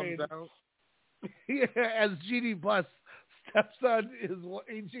Bus tirade? comes out? Yeah, as Genie Bus steps on his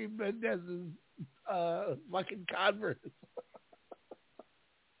AJ Mendez's fucking Converse.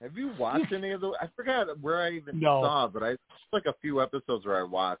 Have you watched any of the? I forgot where I even saw, but I like a few episodes where I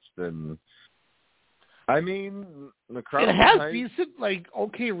watched, and I mean the crowd. It has decent, like,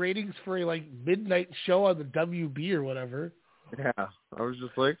 okay ratings for a like midnight show on the WB or whatever. Yeah, I was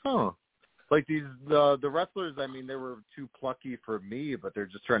just like, huh. Like these the wrestlers, I mean, they were too plucky for me, but they're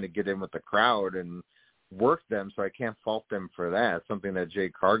just trying to get in with the crowd and work them, so I can't fault them for that. Something that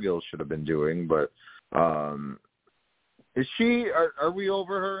Jade Cargill should have been doing, but is she? Are we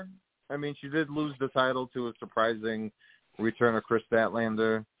over her? I mean, she did lose the title to a surprising return of Chris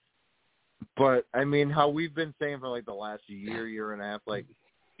Statlander, but I mean, how we've been saying for like the last year and a half, like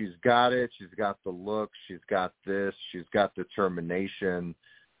she's got it, she's got the look, she's got this, she's got determination.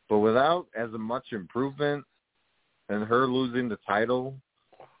 But without as much improvement and her losing the title,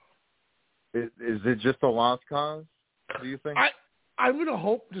 is it just a lost cause, do you think? I'm going to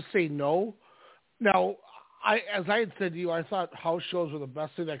hope to say no. Now, as I had said to you, I thought house shows were the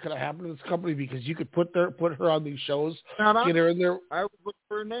best thing that could have happened to this company because you could put her on these shows, get her in there. I would look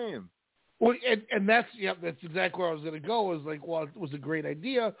for her name. Well, and that's exactly where I was going to go. Was like, well, it was a great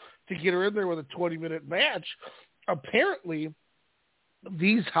idea to get her in there with a 20-minute match. Apparently,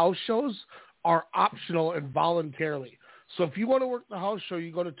 these house shows are optional and voluntarily. So if you want to work the house show,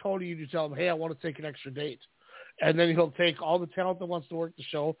 you go to Tony and you tell him, hey, I want to take an extra date. And then he'll take all the talent that wants to work the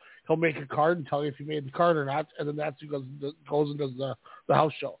show. He'll make a card and tell you if you made the card or not. And then that's who goes and does the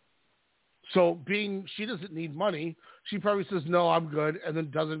house show. So being she doesn't need money, she probably says, no, I'm good, and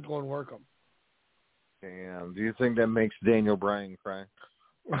then doesn't go and work them. Damn. Do you think that makes Daniel Bryan cry?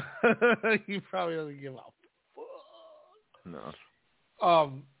 He probably doesn't give up. No.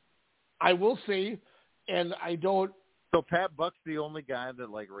 I will say, and I don't. So Pat Buck's the only guy that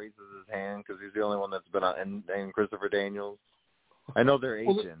like raises his hand because he's the only one that's been on, and Christopher Daniels. I know they're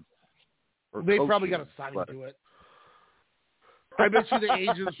agents. They probably got a sign to it. I bet you the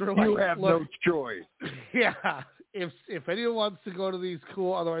agents were like, you have no choice. Yeah, if anyone wants to go to these,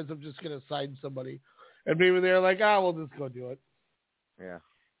 cool. Otherwise, I'm just gonna sign somebody, and maybe they're like, we'll just go do it. Yeah,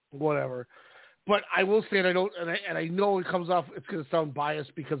 whatever. But I will say, and I don't, and I know it comes off. It's going to sound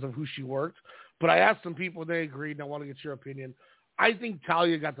biased because of who she worked. But I asked some people, and they agreed, and I want to get your opinion. I think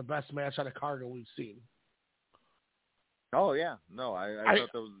Talia got the best match out of Cargill we've seen. Oh yeah, no, I thought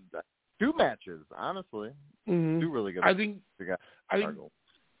there was 2 matches, honestly. Mm-hmm. 2 really good. I think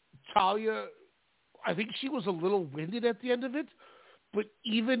Talia. I think she was a little winded at the end of it. But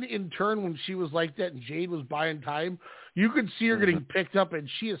even in turn, when she was like that and Jade was buying time, you could see her getting picked up, and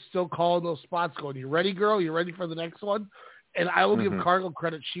she is still calling those spots going, you ready, girl? You ready for the next one? And I will give Cargill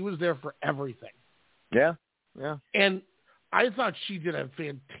credit. She was there for everything. Yeah, yeah. And I thought she did a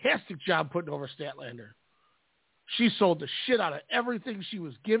fantastic job putting over Statlander. She sold the shit out of everything she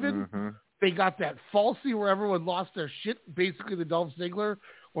was given. Mm-hmm. They got that falsy where everyone lost their shit, basically the Dolph Ziggler,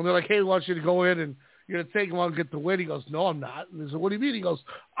 when they're like, hey, we want you to go in and you're going to take him on and get the win. He goes, no, I'm not. And they said, what do you mean? He goes,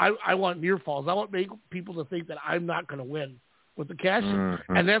 I want near falls. I want people to think that I'm not going to win with the cash.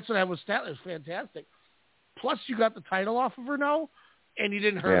 Mm-hmm. And that's what I was Statlander. It's fantastic. Plus, you got the title off of her now, and you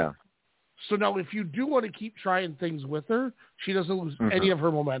didn't hurt her. So now if you do want to keep trying things with her, she doesn't lose any of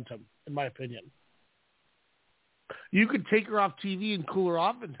her momentum, in my opinion. You could take her off TV and cool her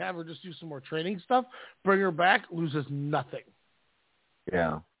off and have her just do some more training stuff. Bring her back, loses nothing.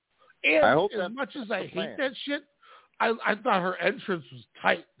 Yeah. And I hope as much as I hate that shit, I thought her entrance was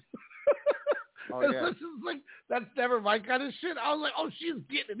tight. Oh, yeah. It's just like, that's never my kind of shit. I was like, oh, she's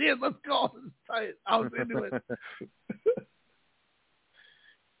getting it in. Let's go. It's tight. I was into it.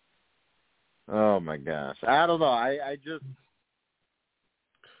 Oh, my gosh. I don't know. I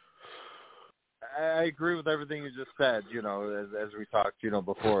agree with everything you just said, as we talked,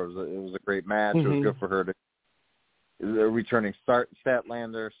 before. It was a great match. Mm-hmm. It was good for her to returning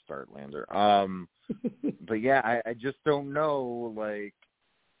Statlander. But yeah, I just don't know, like,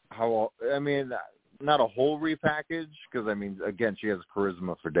 how, I mean, not a whole repackage, because, I mean, again, she has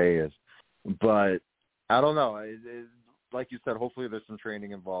charisma for days. But I don't know. Like you said, hopefully there's some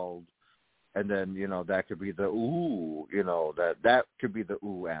training involved. And then, that could be the ooh, that could be the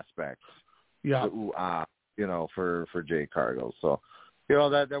ooh aspect. Yeah. The ooh, for Jade Cargill. So,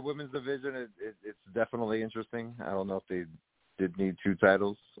 that women's division, it's definitely interesting. I don't know if they did need 2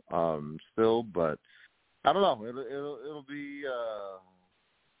 titles still, but I don't know. It'll be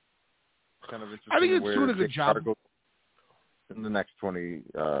kind of interesting. I think it's doing a good job in the next 20 in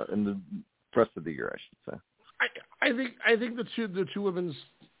the rest of the year, I should say. I think the two women's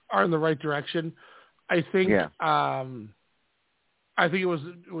are in the right direction. I think I think it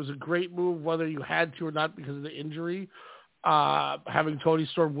was a great move, whether you had to or not because of the injury, having Toni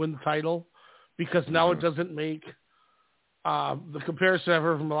Storm win the title, because now it doesn't make the comparison I've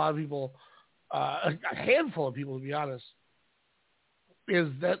heard from a lot of people, a handful of people to be honest, is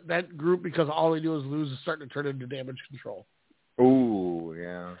that group, because all they do is lose, is starting to turn into Damage Control. Ooh,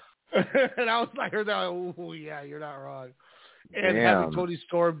 yeah. And I heard that, oh yeah, you're not wrong. And having Toni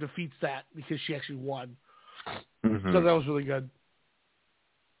Storm defeats that because she actually won. Mm-hmm. So that was really good.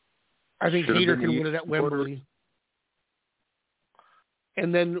 I think Hayter can win it at Wembley.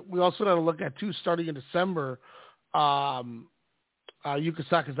 And then we also got to look at, too, starting in December, Yuka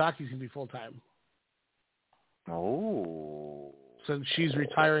Sakazaki's going to be full-time. Oh. Since she's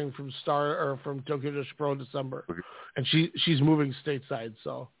retiring from Tokyo Joshi Pro in December. And she's moving stateside,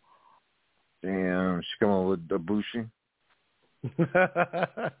 so. Damn, she's coming with Ibushi.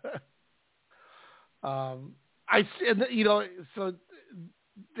 So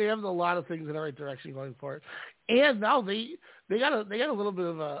they have a lot of things in the right direction going for it, and now they got a little bit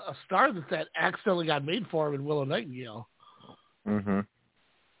of a star that accidentally got made for him in Willow Nightingale. Mm-hmm.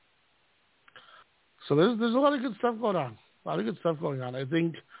 So there's a lot of good stuff going on. I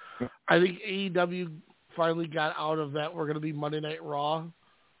think AEW finally got out of that. We're going to be Monday Night Raw,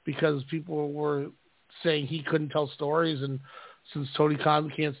 because people were saying he couldn't tell stories, and since Tony Khan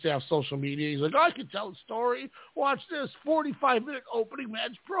can't stay off social media, he's like, I can tell a story. Watch this 45-minute opening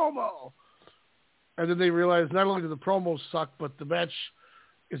match promo. And then they realized not only did the promos suck, but the match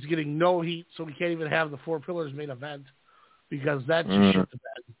is getting no heat, so we can't even have the Four Pillars main event, because that just shit the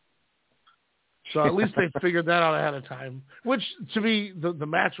bed. So at least they figured that out ahead of time, which to me, the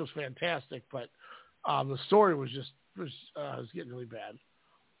match was fantastic, but the story was getting really bad.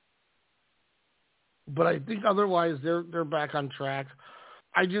 But I think otherwise they're back on track.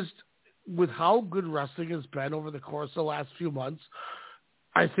 With how good wrestling has been over the course of the last few months,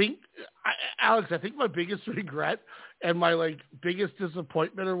 Alex, I think my biggest regret and my biggest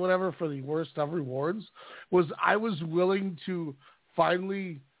disappointment or whatever for the worst of rewards was I was willing to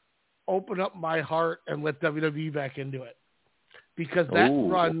finally open up my heart and let WWE back into it, because that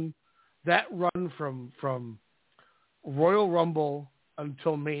run from Royal Rumble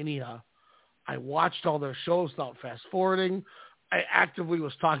until Mania, I watched all their shows without fast forwarding. I actively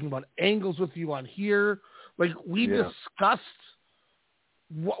was talking about angles with you on here. We discussed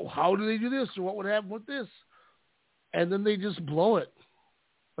how do they do this or what would happen with this, and then they just blow it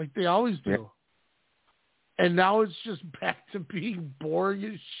like they always do. Yeah. And now it's just back to being boring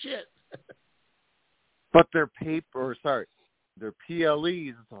as shit. But their their PLEs,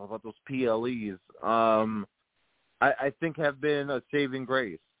 it's all about those PLEs, I think have been a saving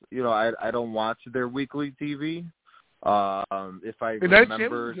grace. I don't watch their weekly TV. If I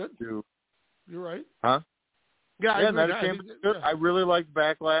remember to... You're right. Huh? Yeah, I really liked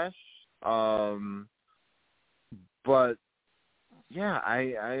Backlash. But yeah,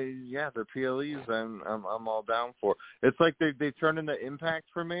 their PLEs I'm all down for. It's like they turn into Impact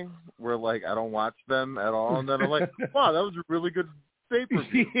for me, where I don't watch them at all, and then I'm like, wow, that was a really good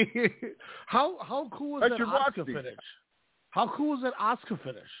pay-per-view. How cool was that Asuka finish? How cool was that Asuka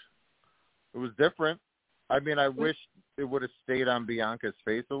finish? It was different. I mean, I wish it would have stayed on Bianca's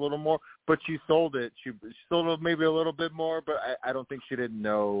face a little more, but she sold it. She sold it maybe a little bit more, but I don't think she didn't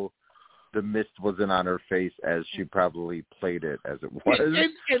know the mist wasn't on her face as she probably played it as it was.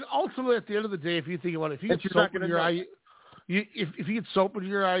 And ultimately, at the end of the day, if you think about it, if you get soap in your eye, if you get soap in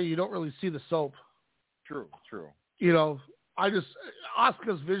your eye, you don't really see the soap. True. You know,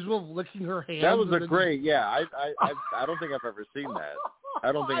 Asuka's visual of licking her hands. That was a great, yeah. I don't think I've ever seen that.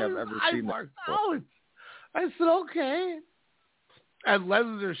 I don't think I've ever seen that. I said, okay. And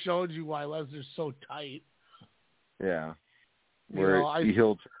Lesnar showed you why Lesnar's so tight. Yeah. Where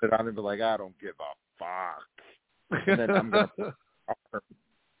he'll turn it on and be like, I don't give a fuck. And then I'm going to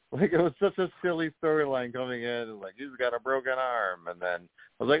like, it was such a silly storyline coming in. And like, he's got a broken arm. And then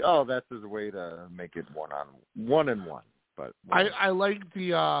I was like, oh, that's his way to make it one and one. But I like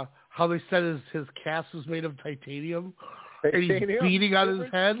the how they said his cast was made of titanium. And he's beating on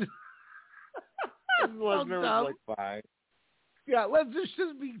his head. Lesnar was like, fine. Yeah, Lesnar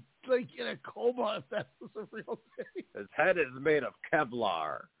should be like in a coma if that was a real thing. His head is made of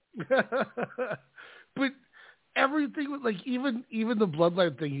Kevlar. But everything was like even the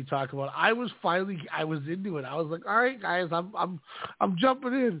bloodline thing you talk about. I was into it. I was like, all right, guys, I'm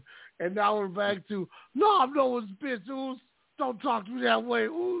jumping in. And now we're back to no, I'm no one's bitch. Ooze, don't talk to me that way.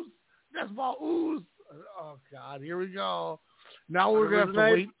 Ooze, that's my ooze. Oh God, here we go. Now we're gonna have to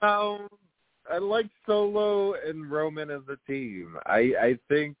wait. I like Solo and Roman as a team. I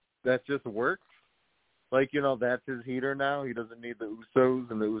think that just works. Like, you know, that's his heater now. He doesn't need the Usos,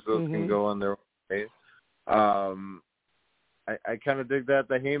 and the Usos can go on their own way. I kind of dig that.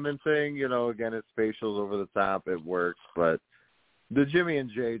 The Heyman thing, you know, again, it's facials over the top. It works. But the Jimmy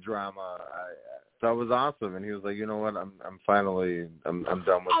and Jay drama, that was awesome. And he was like, you know what? I'm done with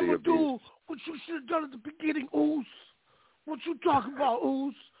the abuse. Do what you should have done at the beginning, Oos. What you talking about,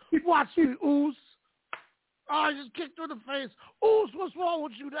 Oos? Watch me, Oos. Oh, I just kicked her in the face. Oos, what's wrong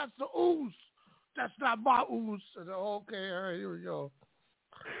with you? That's the Oos. That's not my Oos. Okay, all right, here we go.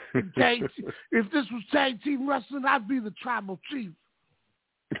 If this was tag team wrestling, I'd be the tribal chief.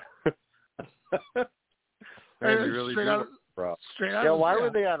 Really straight out. Yeah, why were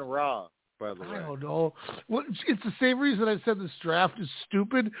they on Raw? By the way, I don't know. Well, it's the same reason I said this draft is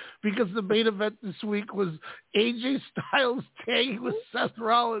stupid, because the main event this week was AJ Styles tagging with Seth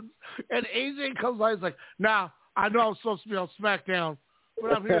Rollins, and AJ comes by and is like, "Nah, I know I'm supposed to be on SmackDown,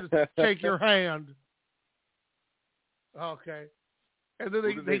 but I'm here to take your hand." Okay. And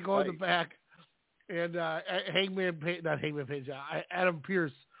then they go in the back, and Adam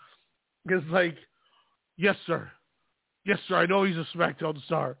Pearce is like, yes, sir. Yes, sir, I know he's a SmackDown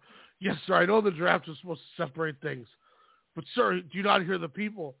star. Yes, sir, I know the draft is supposed to separate things. But, sir, do you not hear the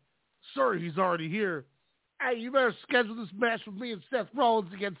people? Sir, he's already here. Hey, you better schedule this match with me and Seth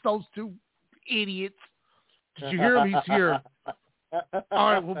Rollins against those two idiots. Did you hear him? He's here. All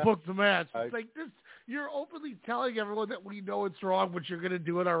right, we'll book the match. It's like this. You're openly telling everyone that we know it's wrong, but you're going to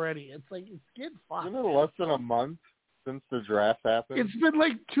do it already. It's like, it's getting fucked. Isn't it less than a month since the draft happened? It's been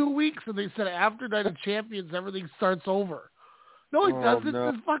like 2 weeks, and they said after Night of Champions, everything starts over. No, it doesn't.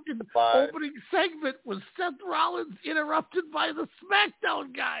 No. This fucking opening segment was Seth Rollins interrupted by the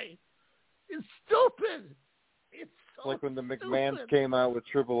SmackDown guy. It's stupid. It's so like when the McMahons came out with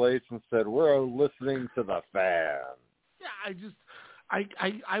Triple H and said, we're listening to the fans. Yeah,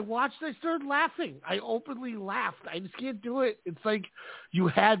 I watched, I started laughing. I openly laughed. I just can't do it. It's like, you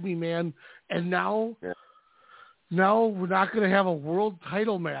had me, man. And now we're not going to have a world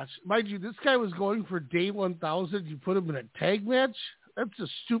title match. Mind you, this guy was going for day 1,000. You put him in a tag match? That's the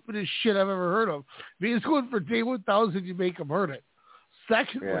stupidest shit I've ever heard of. If he's going for day 1,000, you make him earn it.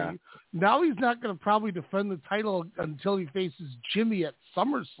 Secondly, now he's not going to probably defend the title until he faces Jimmy at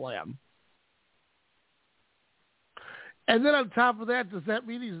SummerSlam. And then on top of that, does that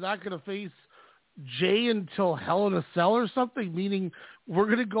mean he's not going to face Jay until Hell in a Cell or something? Meaning we're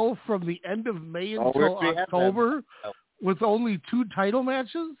going to go from the end of May until October with only 2 title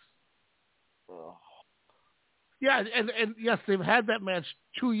matches? Oh. Yeah, and yes, they've had that match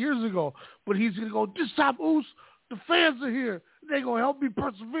 2 years ago, but he's going to go, this time, Oos, the fans are here. They're going to help me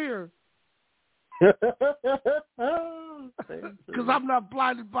persevere. Because I'm not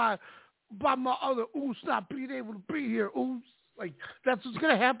blinded by my other Oos not being able to be here, Oos. Like, that's what's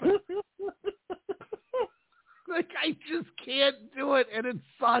going to happen. Like, I just can't do it, and it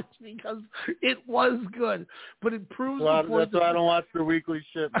sucks because it was good. But it proves the point. That's why I don't watch the weekly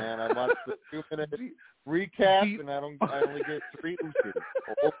shit, man. I watch the 2-minute recap, and I only get 3 Ooses.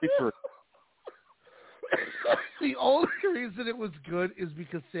 The only reason it was good is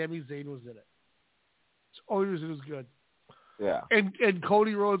because Sami Zayn was in it. It's the only reason it was good. Yeah. And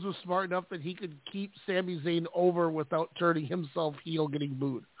Cody Rhodes was smart enough that he could keep Sami Zayn over without turning himself heel getting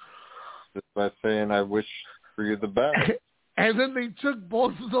booed. Just by saying, I wish for you the best. And then they took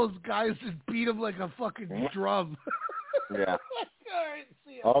both of those guys and beat them like a fucking drum. Yeah.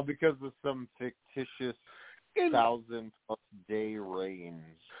 All because of some fictitious 1,000+ day range.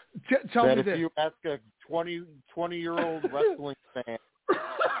 Tell me if this. you ask a 20-year-old wrestling fan,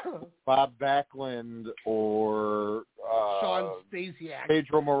 Bob Backlund or Sean Stasiak,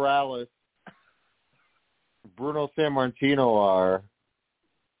 Pedro Morales, Bruno Sammartino are.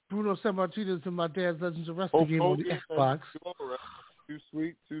 Bruno Sammartino is in my dad's Legends of Wrestling game on the Xbox. Too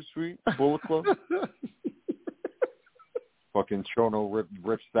sweet. Bullet Club. Fucking Chono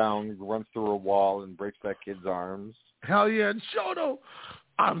rips down, runs through a wall, and breaks that kid's arms. Hell yeah, and Chono,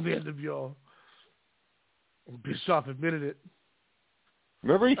 I'm the end of your. Bischoff admitted it.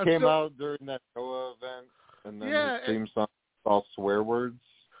 Remember he came out during that Noah event, and then his theme song all swear words?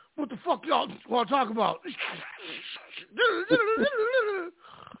 What the fuck y'all want to talk about?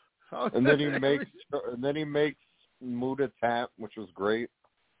 And then he makes Muda tap, which was great.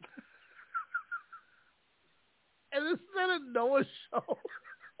 And this is at a Noah show.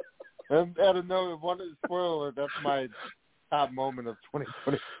 And at a Noah, spoiler, that's my top moment of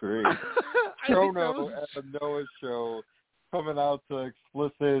 2023. Chono at a Noah show coming out to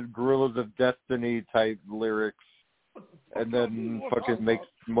explicit Gorillas of Destiny type lyrics, and then fucking makes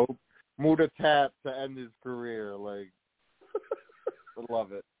Muda tap to end his career. Like, I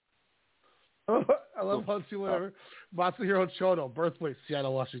love it. I love how she whatever. Masahiro Chono, birthplace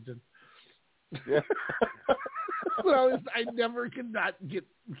Seattle, Washington. Yeah. I never could not get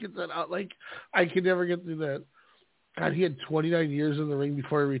that out. Like, I could never get through that. God, he had 29 years in the ring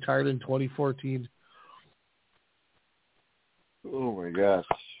before he retired in 2014. Oh my gosh.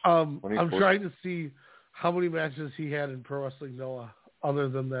 I'm trying to see how many matches he had in Pro Wrestling Noah, other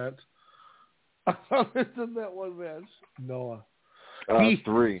than that. Other than that one match, Noah.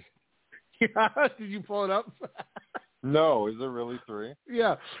 3. Yeah, did you pull it up? No, is it really 3?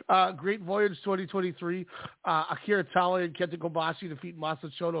 Yeah. Great Voyage 2023. Akira Tale and Kenta Kobashi defeat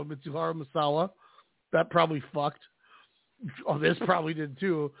Masa Chono and Mitsuharu Misawa. That probably fucked. Oh, this probably did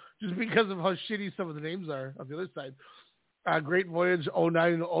too, just because of how shitty some of the names are on the other side. Great Voyage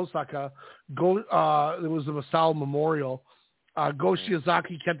 09 in Osaka. There was the Misawa Memorial. Go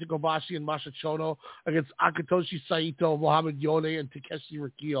Shiozaki, Kenta Kobashi, and Masa Chono against Akitoshi Saito, Mohamed Yone, and Takeshi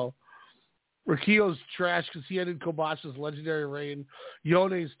Rikio. Rikio's trash because he ended Kobashi's legendary reign.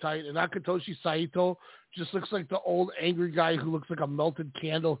 Yone's tight, and Akitoshi Saito just looks like the old angry guy who looks like a melted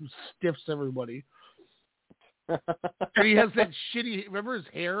candle who stiffs everybody. And he has that shitty, remember his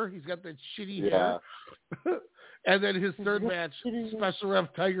hair? He's got that shitty hair. And then his third match, special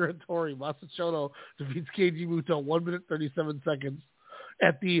ref Tiger Hattori, Masa Chono defeats Keiji Muto 1 minute 37 seconds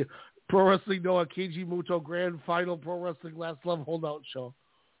at the Pro Wrestling Noah Keiji Muto Grand Final Pro Wrestling Last Love Holdout Show.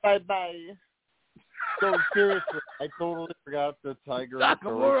 Bye-bye. So seriously, I totally forgot the Tiger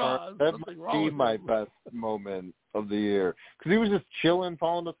Hattori. That might be my best moment of the year. Because he was just chilling,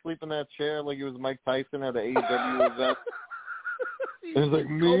 falling asleep in that chair like he was Mike Tyson at an AEW event. It was like,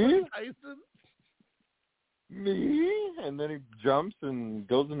 me? Tyson? Me? And then he jumps and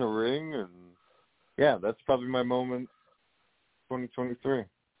goes in the ring. And yeah, that's probably my moment 2023.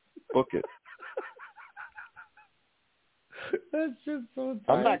 Book it. That's just so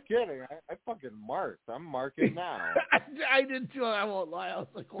tight. I'm not kidding. I fucking marked. I'm marking now. I did too. I won't lie. I was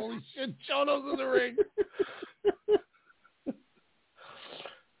like, holy shit, Chono's in the ring.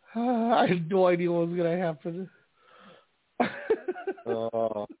 I had no idea what was going to happen.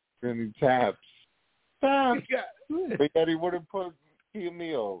 And he taps. Yeah. But yet he wouldn't put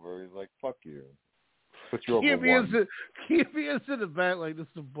Kiyomiya over. He's like, fuck you. Put you over one. Kiyomiya's in a event like this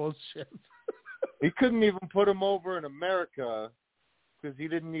is bullshit. He couldn't even put him over in America because he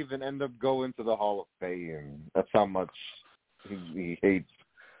didn't even end up going to the Hall of Fame. That's how much he hates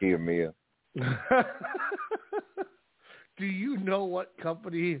Kiyomiya. Do you know what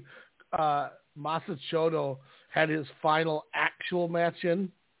company Masa Chono had his final actual match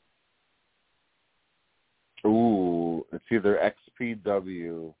in? Ooh, it's either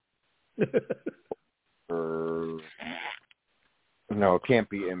XPW or... No, it can't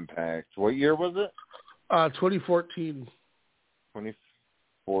be Impact. What year was it? 2014.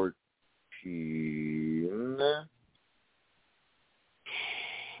 2014.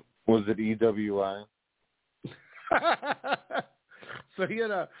 Was it EWI? So he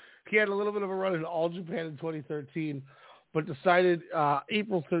had a little bit of a run in All Japan in 2013, but decided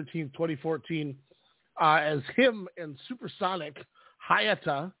April 13th, 2014, as him and Supersonic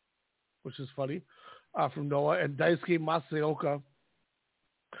Hayata, which is funny, from Noah, and Daisuke Masaoka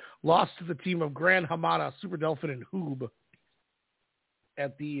lost to the team of Grand Hamada, Super Delphin, and Hoob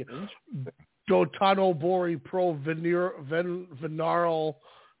at the Dotano Bori pro Venaral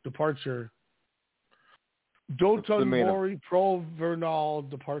departure. Dotano Bori pro Vernal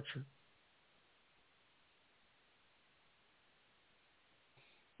departure.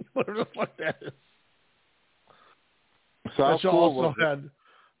 Whatever the fuck that is. So that show cool also had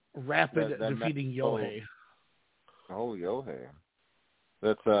Rapid that defeating Yohei. Oh, Yohei.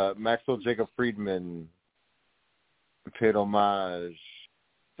 That's Maxwell Jacob Friedman paid homage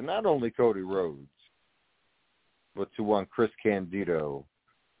to not only Cody Rhodes, but to one Chris Candido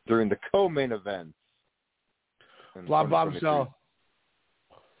during the co-main event. Blah Bombshell.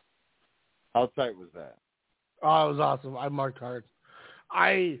 How tight was that? Oh, it was awesome. I marked hard.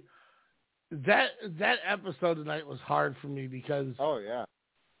 That episode tonight was hard for me because that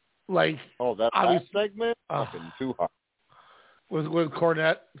last segment fucking too hard. With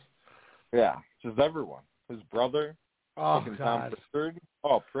Cornette. Yeah, just everyone. His brother. Oh God. Tom Pritchard.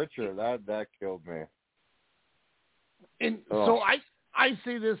 Oh, Pritchard. That killed me. And so I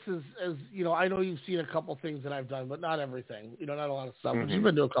say this as you know, I know you've seen a couple things that I've done, but not everything. You know, not a lot of stuff. But you've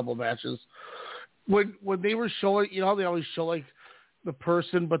been to a couple matches. When they were showing, you know how they always show like the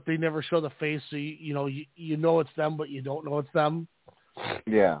person, but they never show the face, so you know it's them, but you don't know it's them.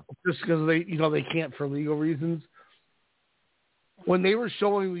 Yeah. Just because they can't for legal reasons. When they were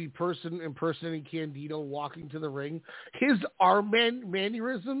showing the person impersonating Candido walking to the ring, his arm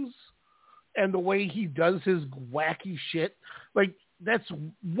mannerisms and the way he does his wacky shit, like that's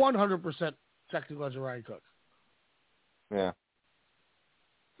 100% technical as a Ryan Cook. Yeah.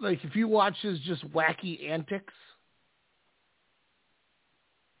 Like if you watch his just wacky antics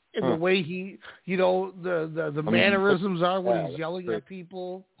and the way he, the mannerisms are when he's yelling at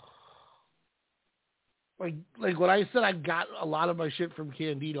people. Like when I said I got a lot of my shit from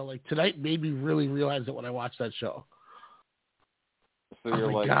Candido, like tonight made me really realize it when I watched that show. So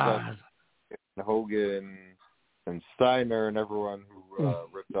you're like God. Hogan and Steiner and everyone who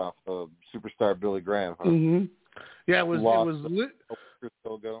ripped off Superstar Billy Graham, huh? Mm-hmm. Yeah, it was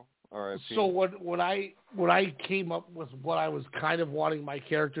So when I came up with what I was kind of wanting my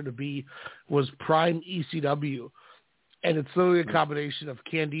character to be was Prime ECW, and it's literally a combination of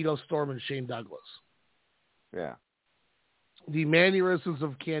Candido, Storm, and Shane Douglas. Yeah. The mannerisms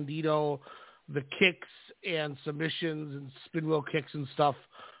of Candido, the kicks and submissions and spin wheel kicks and stuff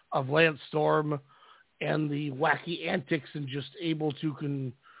of Lance Storm, and the wacky antics and just able to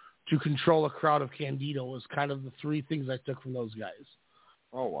control a crowd of Candido was kind of the three things I took from those guys.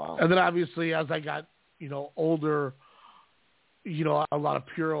 Oh, wow. And then obviously as I got, older, a lot of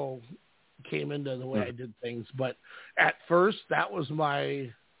Puro came into the way I did things. But at first that was my,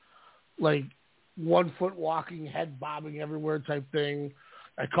 1 foot walking, head bobbing everywhere type thing.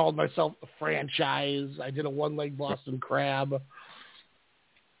 I called myself the Franchise. I did a one-leg Boston Crab.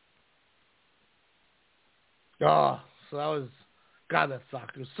 Oh, so that was, God, that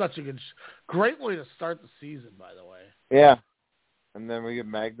sucked. It was such a great way to start the season, by the way. Yeah. And then we get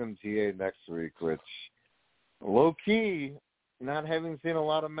Magnum TA next week, which, low-key, not having seen a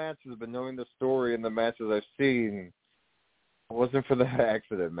lot of matches, but knowing the story and the matches I've seen, it wasn't for that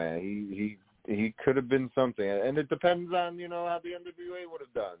accident, man. He could have been something. And it depends on, how the NWA would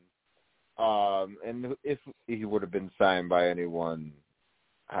have done. And if he would have been signed by anyone,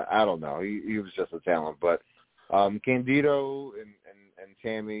 I don't know. He was just a talent. But Candido and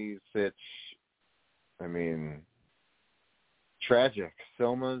Tammy Sitch, I mean, tragic.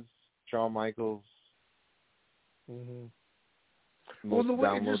 Selma's, Shawn Michaels. Mm-hmm. Well, the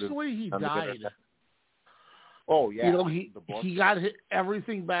way he died. Oh, yeah. He got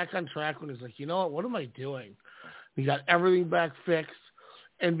everything back on track when he's like, what am I doing? He got everything back fixed.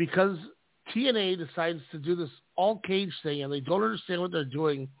 And because TNA decides to do this all cage thing and they don't understand what they're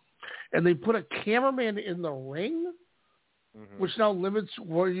doing, and they put a cameraman in the ring, which now limits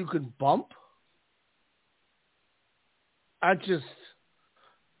where you can bump. It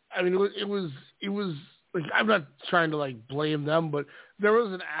was like, I'm not trying to blame them, but there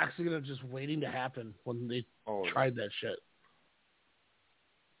was an accident of just waiting to happen when they tried that shit.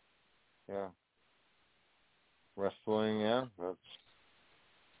 Yeah. Wrestling, yeah, that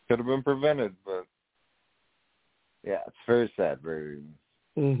could have been prevented, but yeah, it's very sad, very,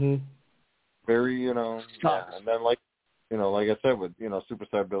 very, yeah. And then like I said with,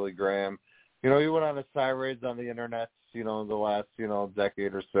 Superstar Billy Graham, he went on his tirades on the internet, the last,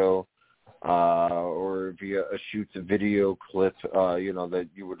 decade or so. Or via a shoots video clip, that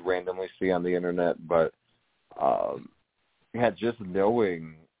you would randomly see on the internet. But, just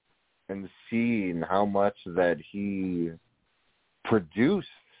knowing and seeing how much that he produced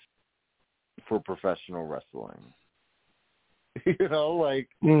for professional wrestling,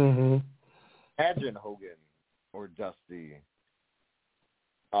 imagine Hogan or Dusty.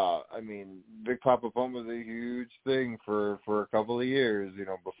 I mean, Big Papa Pump was a huge thing for a couple of years,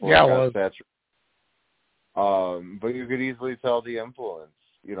 before it got saturated. But you could easily tell the influence,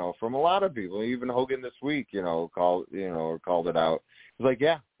 from a lot of people. Even Hogan this week, called it out. He's like,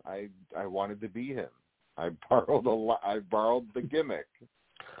 yeah, I wanted to be him. I borrowed the gimmick.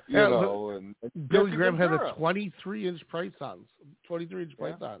 And Billy Graham had the 23-inch pythons. 23-inch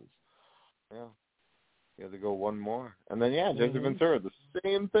pythons. Yeah. You had to go one more. And then, Jesse Ventura, the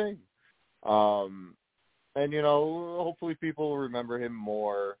same thing. And, hopefully people remember him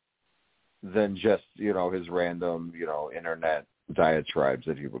more than just, his random, internet diatribes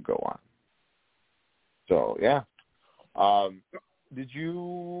that he would go on. So, yeah. Did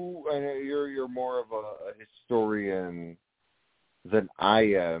you, I know you're more of a historian than I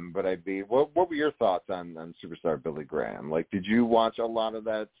am, but what were your thoughts on Superstar Billy Graham? Like, did you watch a lot of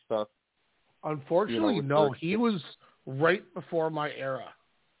that stuff? Unfortunately, no. He was right before my era.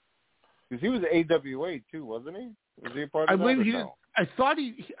 Because he was AWA too, wasn't he? Was he a part of that? I thought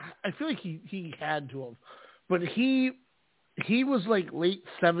I feel like he had to have, but he was like late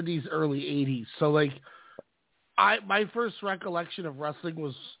 70s, early 80s. So like, my first recollection of wrestling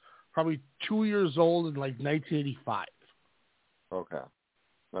was probably 2 years old in like 1985. Okay,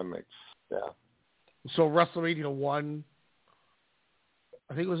 that makes So WrestleMania 1,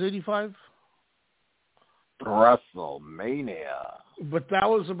 I think it was 85. WrestleMania. But that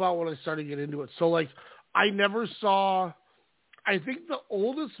was about when I started to get into it. So, like, I never saw, I think the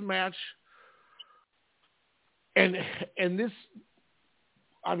oldest match, and this,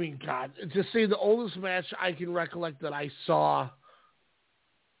 I mean, God, to say the oldest match I can recollect that I saw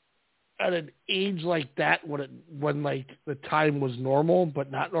at an age like that, when like the time was normal but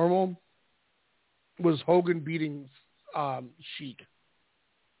not normal, was Hogan beating Sheik.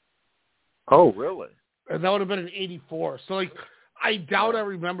 Oh, really? And that would have been in 84. So, like, I doubt I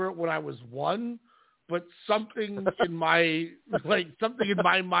remember it when I was 1, but something in my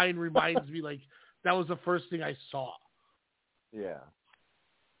mind reminds me, like, that was the first thing I saw. Yeah.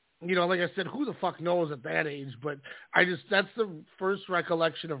 Like I said, who the fuck knows at that age? But that's the first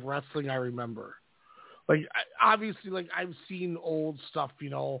recollection of wrestling I remember. Like, obviously, like, I've seen old stuff,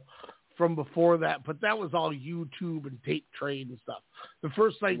 from before that, but that was all YouTube and tape trade and stuff. The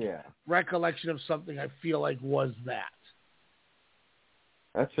first recollection of something I feel like was that.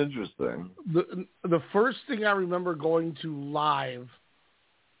 That's interesting. The first thing I remember going to live,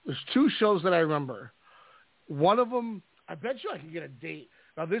 there's 2 shows that I remember. One of them, I bet you I can get a date.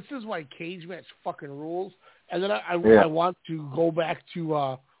 Now this is why Cage Match fucking rules. And then I want to go back to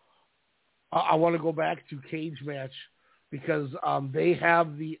Cage Match. Because they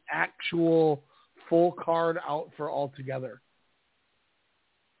have the actual full card out for All Together.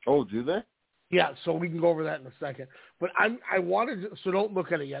 Oh, do they? Yeah, so we can go over that in a second. But I wanted to, so don't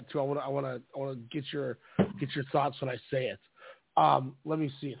look at it yet. Too. I want to get your thoughts when I say it. Let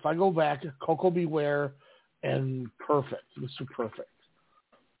me see. If I go back, Coco Beware and Perfect, Mr. Perfect.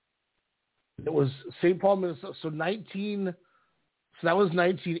 It was St. Paul, Minnesota. So that was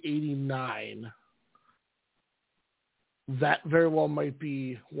 1989. That very well might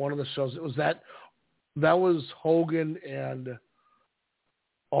be one of the shows. It was that was Hogan and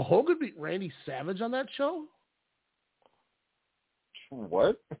Hogan beat Randy Savage on that show.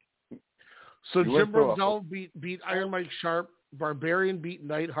 What? So Jim Brunzell beat Iron Mike Sharp, Barbarian beat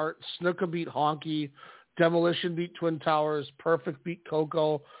Neidhart, Snuka beat Honky, Demolition beat Twin Towers, Perfect beat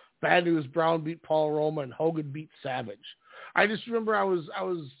Coco, Bad News Brown beat Paul Roma, and Hogan beat Savage. I just remember I was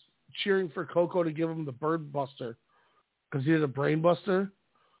cheering for Coco to give him the Bird Buster. Because he did a brain buster.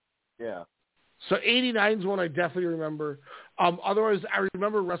 Yeah. So 89 is one I definitely remember. Otherwise, I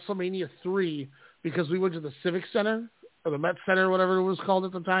remember WrestleMania 3 because we went to the Civic Center or the Met Center, whatever it was called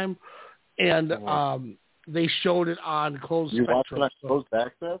at the time, and they showed it on closed spectrum. You watched it on closed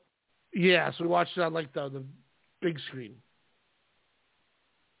access? Yeah, so we watched it on like the big screen.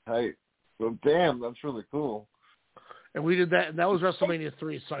 Hey, well, damn, that's really cool. And we did that, and that was WrestleMania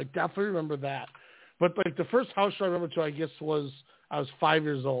 3, so I definitely remember that. But like the first house show I remember too, I guess was I was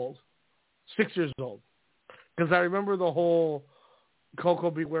 6 years old, because I remember the whole Coco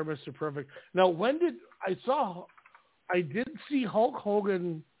Beware Mr. Perfect. Now, I did see Hulk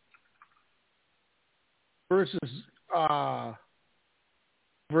Hogan versus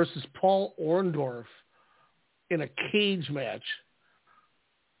Paul Orndorff in a cage match,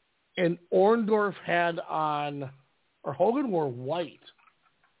 and Orndorff had on, or Hogan wore white.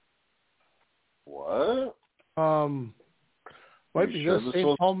 What? Might be this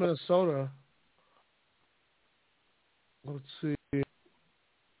St. Paul, Minnesota. Let's see.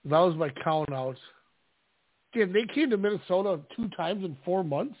 That was my count out. Damn, they came to Minnesota 2 times in 4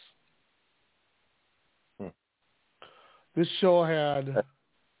 months. This show had...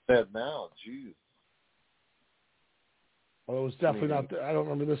 Dead now, jeez. Well, it was definitely not... I don't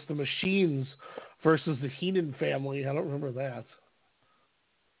remember this. The Machines versus the Heenan family. I don't remember that.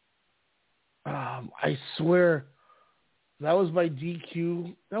 I swear, that was my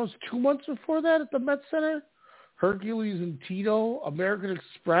DQ. That was 2 months before that at the Met Center. Hercules and Tito, American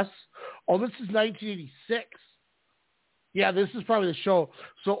Express. Oh, this is 1986. Yeah, this is probably the show.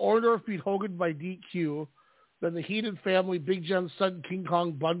 So Orndorff beat Hogan by DQ. Then the Heenan family, Big John Sutton, King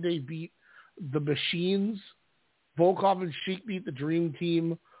Kong Bundy beat the Machines. Volkov and Sheik beat the Dream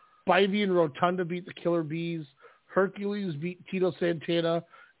Team. Spivey and Rotunda beat the Killer Bees. Hercules beat Tito Santana.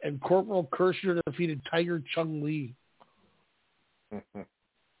 And Corporal Kirshner defeated Tiger Chung Lee.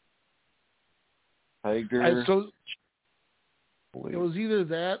 Tiger. And so it was either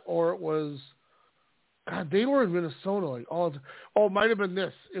that or it was... God, they were in Minnesota. Like, it might have been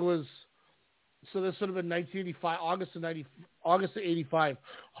this. It was... So this would have been 1985, August of 85.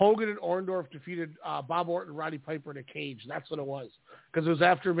 Hogan and Orndorff defeated Bob Orton and Roddy Piper in a cage. That's what it was. Because it was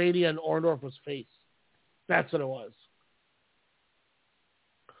after Mania and Orndorff was face. That's what it was.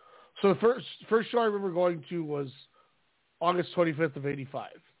 So the first show I remember going to was August 25th of 85.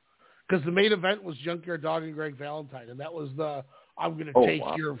 Because the main event was Junkyard Dog and Greg Valentine. And that was the, I'm going to take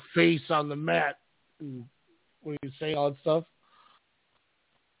your face on the mat. And when you say all that stuff.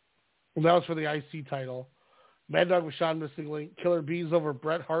 And that was for the IC title. Mad Dog with Sean Missing Link. Killer Bees over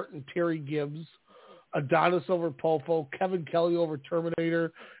Bret Hart and Terry Gibbs. Adonis over Polfo. Kevin Kelly over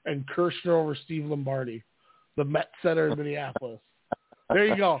Terminator. And Kirshner over Steve Lombardi. The Met Center in Minneapolis. There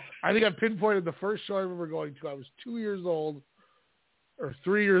you go. I think I pinpointed the first show I remember going to. I was 2 years old. Or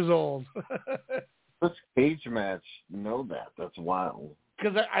 3 years old. This cage match, know that. That's wild.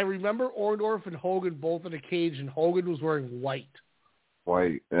 Because I remember Orndorff and Hogan both in a cage, and Hogan was wearing white.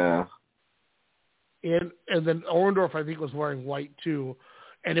 White, yeah. And then Orndorff, I think, was wearing white too,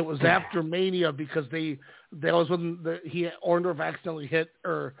 and it was after Mania because that was when Orndorff accidentally hit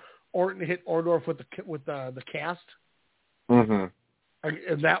or Orton hit Orndorff with the cast. Mm-hmm.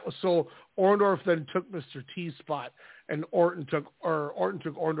 And that was so Orndorff then took Mr. T's spot, and Orton took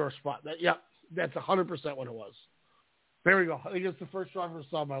Orndorff's spot. That's 100% what it was. There we go. I think it's the first show I ever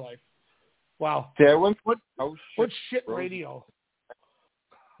saw in my life. Wow. Yeah, what shit radio?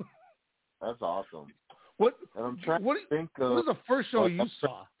 That's awesome. What? And I'm trying to think of... What was the first show you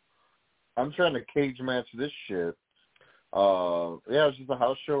saw? I'm trying to cage match this shit. It was just a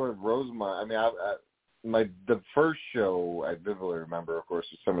house show at Rosemont. I mean, the first show I vividly remember, of course,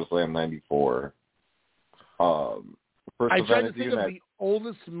 was SummerSlam '94. I tried to think of the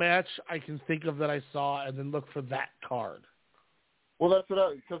oldest match I can think of that I saw, and then look for that card. Well, that's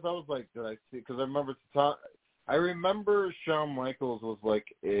what because I was like, did I see? Because I remember I remember Shawn Michaels was like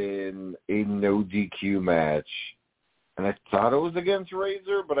in a no DQ match, and I thought it was against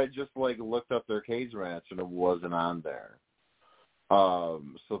Razor, but I just like looked up their cage match and it wasn't on there.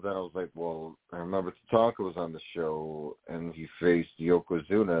 So then I was like, well, I remember Tatanka was on the show and he faced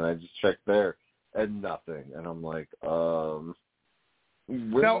Yokozuna, and I just checked there and nothing, and I'm like,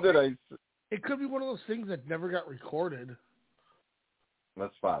 It could be one of those things that never got recorded.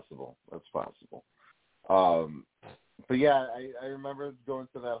 That's possible. But yeah, I remember going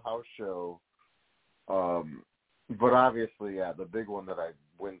to that house show. But obviously, yeah, the big one that I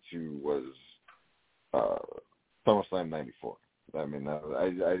went to was SummerSlam '94. I mean, I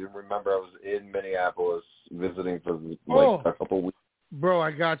remember I was in Minneapolis visiting for a couple weeks. Bro,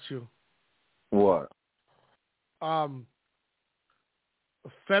 I got you. What?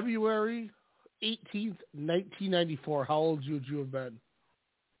 February 18th, 1994. How old would you have been?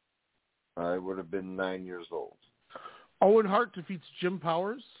 I would have been 9 years old. Owen Hart defeats Jim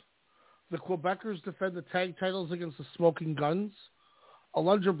Powers. The Quebecers defend the tag titles against the Smoking Guns.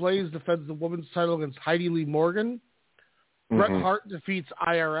 Alundra Blaze defends the women's title against Heidi Lee Morgan. Bret Hart defeats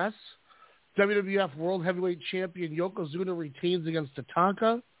IRS. WWF World Heavyweight Champion Yokozuna retains against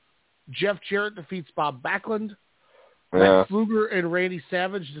Tatanka. Jeff Jarrett defeats Bob Backlund. Lex Luger and Randy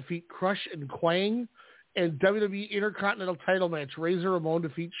Savage defeat Crush and Quang. And WWE Intercontinental title match, Razor Ramon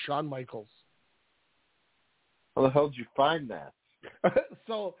defeats Shawn Michaels. How the hell did you find that?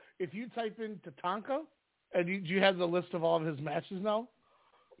 So if you type in Tatanka, and do you have the list of all of his matches now?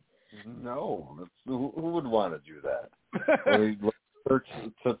 No. Who would want to do that? Search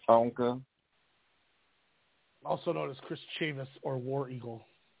Tatanka. Also known as Chris Chavis or War Eagle.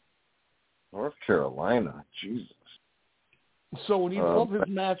 North Carolina. Jesus. So when you pull up his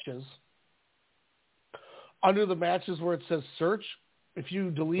matches, under the matches where it says search, If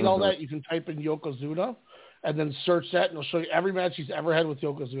you delete all that, you can type in Yokozuna and then search that, and it'll show you every match he's ever had with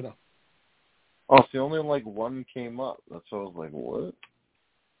Yokozuna. Oh, see, only like one came up. That's why I was like, what?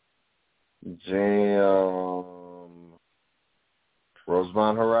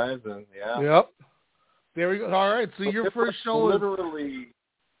 Rosemont Horizon, yeah. Yep. There we go. All right, so your first show is literally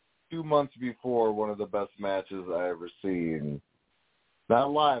 2 months before one of the best matches I ever seen.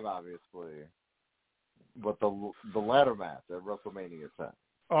 Not live, obviously, but the ladder match at WrestleMania 10.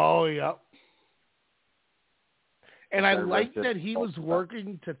 Oh, yep. And I like that he was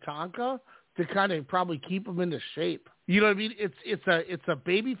working Tatanka to kind of probably keep him into shape. You know what I mean? It's a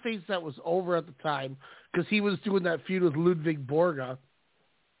babyface that was over at the time because he was doing that feud with Ludwig Borga.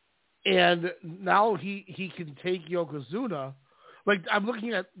 And now he can take Yokozuna. Like, I'm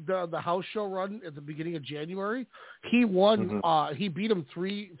looking at the house show run at the beginning of January. He won. He beat him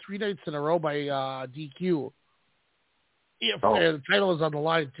three nights in a row by DQ. And the title is on the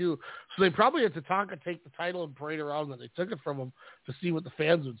line too. So they probably had Tatanka take the title and parade around, and they took it from him to see what the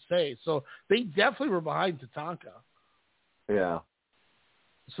fans would say. So they definitely were behind Tatanka. Yeah.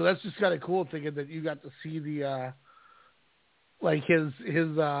 So that's just kind of cool, thinking that you got to see the like his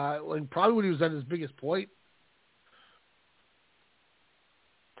like probably when he was at his biggest point.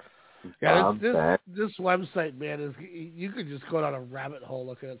 Yeah, this website, man, is you could just go down a rabbit hole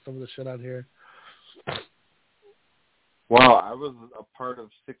looking at some of the shit on here. Wow, I was a part of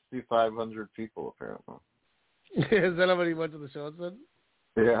 6,500 people, apparently. Is that how many went to the show, then?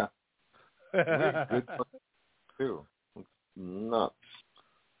 Yeah. Good too. It's nuts.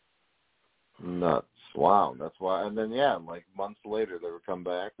 Wow, that's why. And then, yeah, like months later, they would come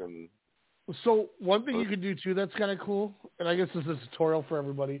back. And so one thing you could do, too, that's kind of cool, and I guess this is a tutorial for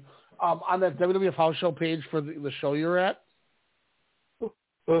everybody, on that WWF House Show page for the show you're at,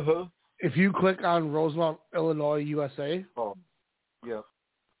 if you click on Rosemont, Illinois, USA, it'll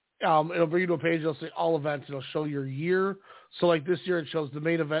bring you to a page. It'll say all events. It'll show your year. So like this year, it shows the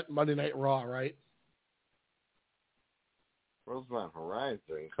main event, Monday Night Raw, right? Rosemont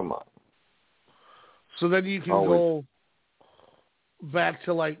Horizon, come on. So then you can go back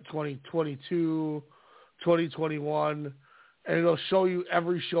to like 2022, 2021, and it'll show you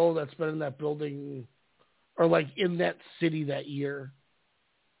every show that's been in that building or like in that city that year.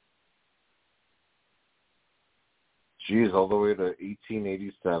 Geez, all the way to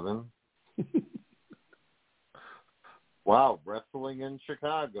 1887. Wow, wrestling in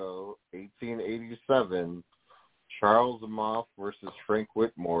Chicago, 1887. Charles Moff versus Frank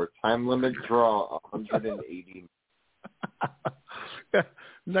Whitmore. Time limit draw, 180.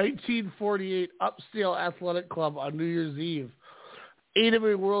 1948, Upscale Athletic Club on New Year's Eve.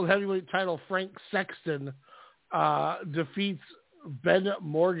 AWA World Heavyweight Title, Frank Sexton defeats Ben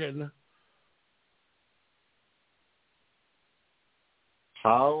Morgan.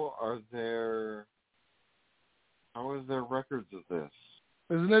 How is there records of this?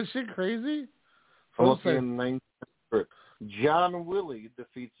 Isn't that shit crazy? I'm looking in 1900. John Willie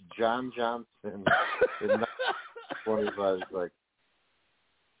defeats John Johnson in 1925. Like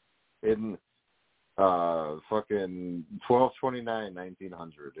in fucking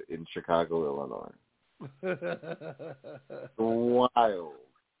 12/29/1900 in Chicago, Illinois. Wild.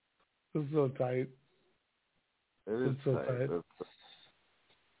 It's so tight. It's so tight.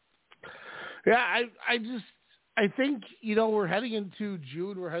 Yeah, I think, we're heading into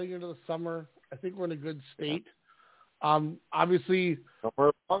June. We're heading into the summer. I think we're in a good state. Obviously.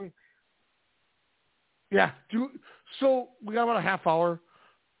 Summer long? Yeah. So we got about a half hour.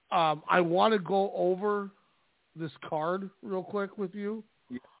 I want to go over this card real quick with you.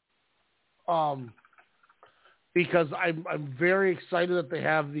 Because I'm very excited that they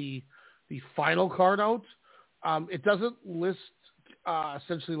have the final card out. It doesn't list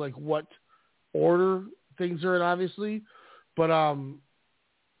essentially like what order things are in, obviously, but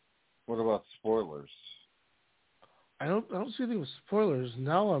what about spoilers? I don't see anything with spoilers.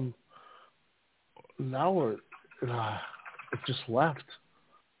 Now we're it just left.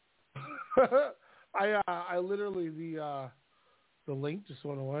 I literally the link just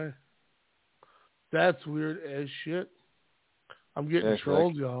went away. That's weird as shit. I'm getting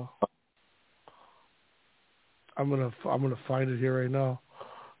trolled, y'all. I'm gonna find it here right now.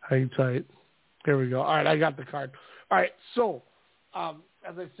 Hang tight. Here we go. All right, I got the card. All right, so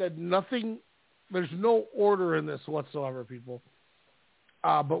as I said, there's no order in this whatsoever, people.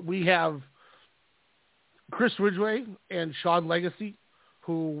 But we have Chris Ridgway and Sean Legacy,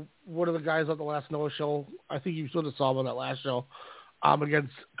 who one of the guys on the last Noah show. I think you sort of saw him on that last show.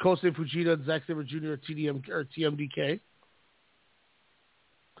 Against Kosei Fujita and Zack Sabre Jr. at TMDK.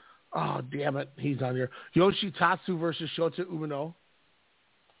 Oh, damn it. He's on here. Yoshitatsu versus Shota Umino.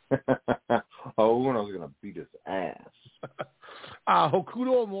 Oh, Uno's going to beat his ass.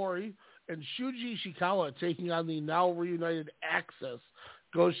 Hokuto Omori and Shuji Ishikawa taking on the now reunited Axis,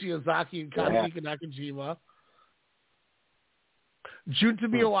 Go Shiozaki and Kazuchika Nakajima. Junta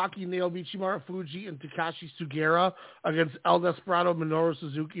Miyawaki, Naomi Marufuji, and Takashi Sugera against El Desperado, Minoru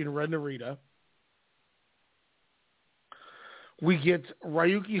Suzuki, and Ren Narita. We get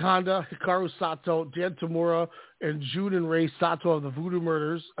Ryuki Honda, Hikaru Sato, Dan Tamura, and Jun and Rei Sato of the Voodoo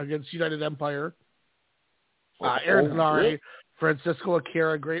Murders against United Empire. Aaron Hanare, Francisco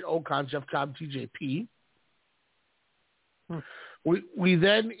Akira, Great Okan, Jeff Cobb, TJP. We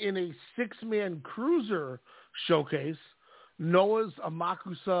then, in a six-man cruiser showcase, Noah's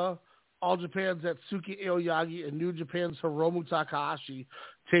Amakusa, All Japan's Atsuki Aoyagi, and New Japan's Hiromu Takahashi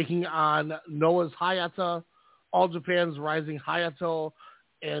taking on Noah's Hayata, All Japan's Rising Hayato,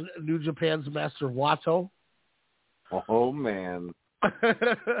 and New Japan's Master Wato. Oh, man.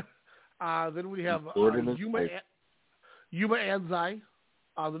 Then we have Yuma Anzai,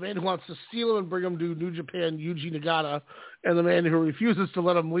 the man who wants to steal him and bring him to New Japan, Yuji Nagata, and the man who refuses to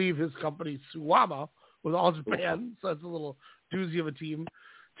let him leave his company, Suwama, with All Japan. So that's a little doozy of a team.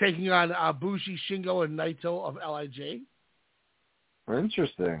 Taking on Bushi, Shingo, and Naito of LIJ.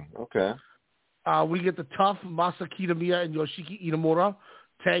 Interesting. Okay. We get the tough Masa Kitamiya and Yoshiki Inamura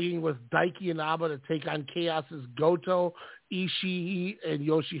tagging with Daiki Inaba to take on Chaos's Goto, Ishii, and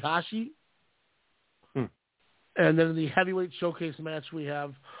Yoshihashi. And then in the heavyweight showcase match, we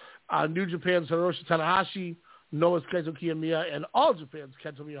have New Japan's Hiroshi Tanahashi, Noah's Kaito Kiyomiya, and All Japan's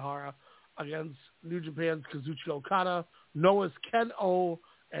Kento Miyahara against New Japan's Kazuchika Okada, Noah's Ken O,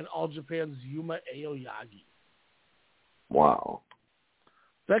 and All Japan's Yuma Aoyagi. Wow.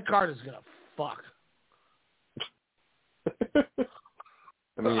 That card is going to fuck.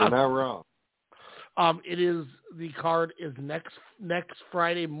 I mean, you're not wrong. The card is next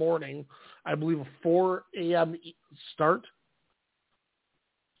Friday morning, I believe a 4 a.m. start.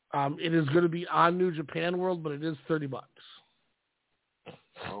 It is going to be on New Japan World, but it is $30.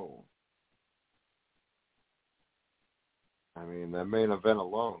 Oh. I mean, that main event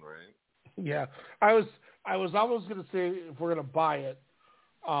alone, right? Yeah. I was almost going to say, if we're going to buy it,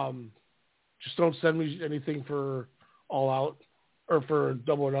 just don't send me anything for All Out or for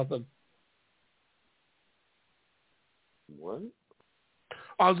Double or Nothing. What?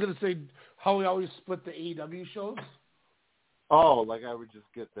 I was going to say how we always split the AEW shows. Oh, like I would just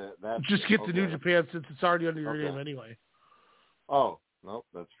get that. Just get the New Japan since it's already under your name anyway. Oh, nope,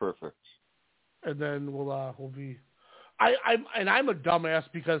 that's perfect. And then we'll be. I'm a dumbass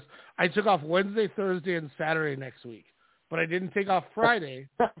because I took off Wednesday, Thursday, and Saturday next week, but I didn't take off Friday,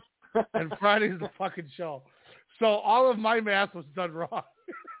 and Friday's the fucking show. So all of my math was done wrong.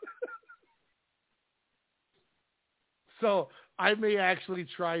 So I may actually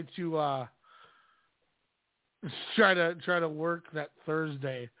try to work that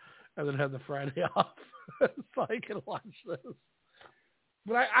Thursday and then have the Friday off so I can watch this.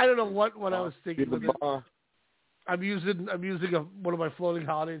 But I don't know what I was thinking with it. I'm using one of my floating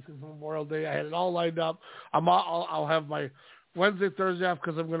holidays because Memorial Day. I had it all lined up. I'll have my Wednesday, Thursday off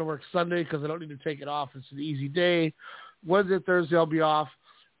because I'm going to work Sunday because I don't need to take it off. It's an easy day. Wednesday, Thursday I'll be off.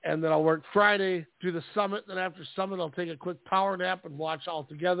 And then I'll work Friday, do the Summit. Then after Summit, I'll take a quick power nap and watch all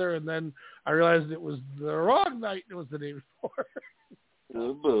together. And then I realized it was the wrong night. It was the day before.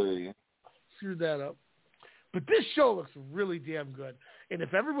 Oh, boy. Screwed that up. But this show looks really damn good. And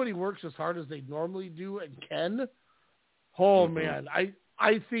if everybody works as hard as they normally do and can, man,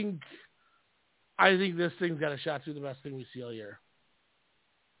 I think this thing's got a shot to the best thing we see all year.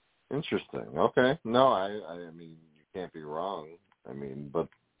 Interesting. Okay. No, I mean, you can't be wrong. I mean, but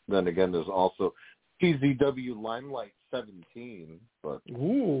then again, there's also PZW Limelight 17, but...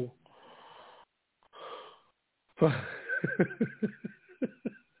 Ooh.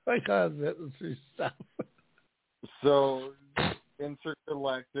 I got that. Stop. So,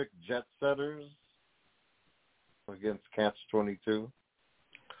 Intergalactic Jet Setters against Catch 22.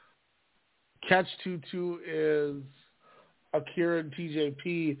 Catch 22 is Akira and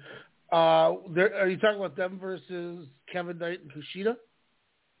TJP. Are you talking about them versus Kevin Knight and Kushida?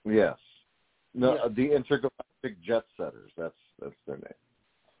 Yes. No, yes. The Intergalactic Jet Setters. That's their name.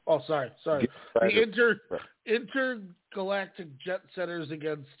 Oh, sorry. The Intergalactic Jet Setters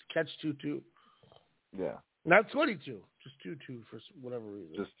against Catch 22. Yeah. Not 22, just 22 for whatever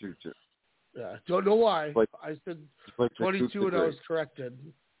reason. Just 22. Yeah, don't know why. Like, I said like 22 and I was corrected.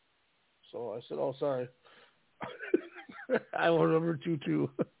 So I said, oh, sorry. I will remember 22.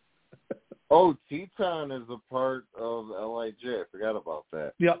 Oh, Teton is a part of LIJ. I forgot about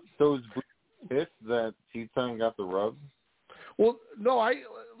that. Yep. So is Bruce pissed that Teton got the rub? Well, no, I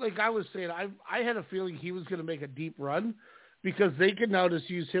was saying, I had a feeling he was going to make a deep run because they can now just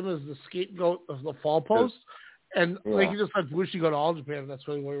use him as the scapegoat of the fall post, and they can just like wish you go to All Japan. That's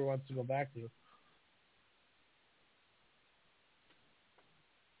really where he wants to go back to.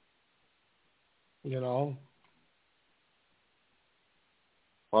 You know.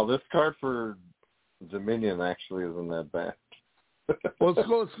 Well, this card for Dominion actually isn't that bad. Well, let's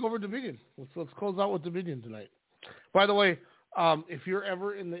go over Dominion. Let's close out with Dominion tonight. By the way, if you're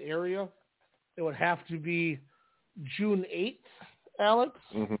ever in the area, it would have to be June 8th, Alex.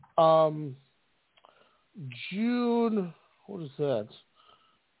 Mm-hmm. June, what is that?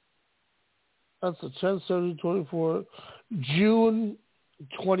 That's the 10, 17, 24. June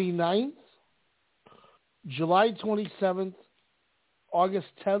 29th, July 27th, August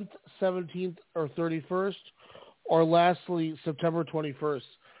 10th, 17th, or 31st, or lastly, September 21st.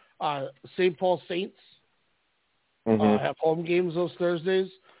 St. Paul Saints have home games those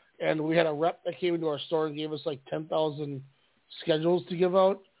Thursdays, and we had a rep that came into our store and gave us like 10,000 schedules to give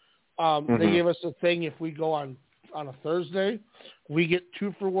out. They gave us a thing if we go on a Thursday, we get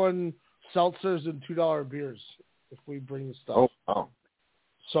 2-for-1 seltzers and $2 beers if we bring the stuff. Oh.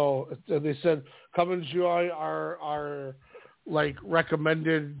 So they said, come enjoy our like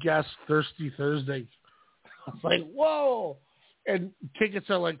recommended guest Thirsty Thursday. I was like, whoa! And tickets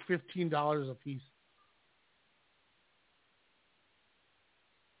are like $15 a piece.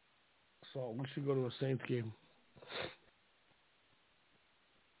 So we should go to a Saints game.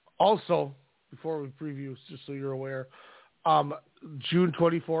 Also, before we preview, just so you're aware, June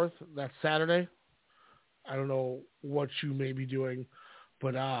 24th, that's Saturday. I don't know what you may be doing,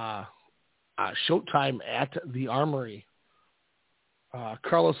 but Showtime at the Armory.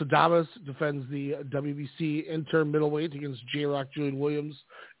 Carlos Adames defends the WBC interim middleweight against J-Rock, Julian Williams,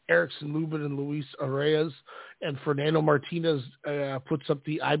 Erickson Lubin, and Luis Arraez. And Fernando Martinez puts up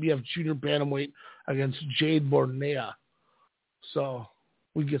the IBF junior bantamweight against Jade Bornea. So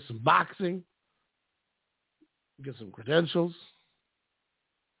we get some boxing, get some credentials.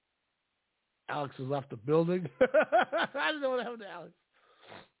 Alex has left the building. I don't know what happened to Alex.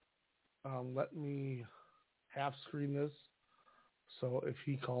 Let me half screen this. So if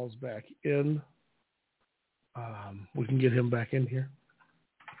he calls back in, we can get him back in here.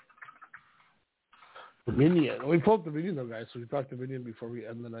 Dominion. We pulled Dominion though, guys, so we talked Dominion before we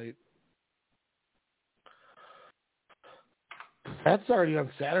end the night. That's already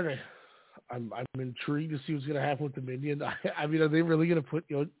on Saturday. I'm intrigued to see what's going to happen with Dominion. I mean, are they really going to put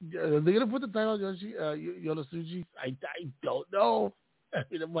are they going to put the title on Yoshisuji? I don't know. I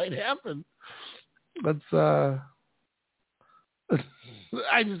mean, it might happen. Let's.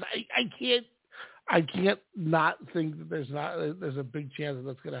 I can't not think that there's a big chance that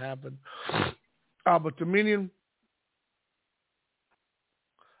that's going to happen. But Dominion,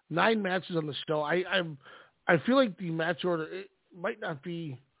 9 matches on the show. I feel like the match order, it might not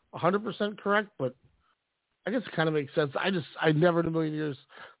be 100% correct, but I guess it kind of makes sense. I never in a million years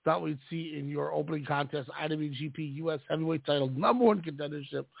thought we'd see in your opening contest IWGP US Heavyweight Title #1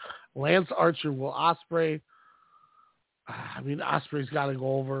 contendership, Lance Archer, Will Ospreay. I mean, Ospreay's got to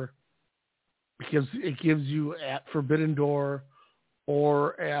go over because it gives you at Forbidden Door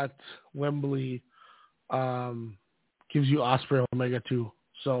or at Wembley, gives you Ospreay Omega 2.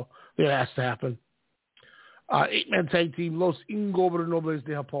 So it has to happen. 8-man tag team, Los Ingobernables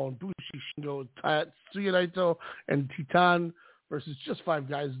de Japón, Bushi, Shingo, Tatsuya Naito, and Titan versus just 5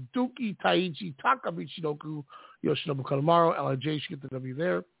 guys, Douki, Taichi, Taka Michinoku, Yoshinobu Kanemaru, LIJ should get the W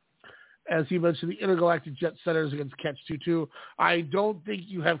there. As he mentioned, the Intergalactic Jet Setters against Catch 22. I don't think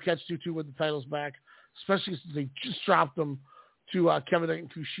you have Catch 22 with the titles back, especially since they just dropped them to Kevin Knight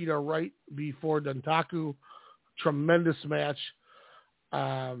and Kushida right before Dantaku. Tremendous match.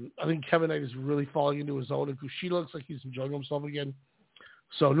 I think Kevin Knight is really falling into his own, and Kushida looks like he's enjoying himself again.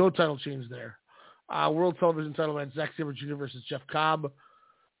 So no title change there. World Television title match, Zack Sabre Jr. versus Jeff Cobb.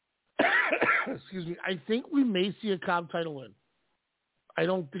 Excuse me. I think we may see a Cobb title win. I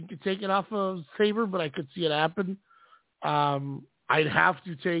don't think you take it off of Sabre, but I could see it happen. I'd have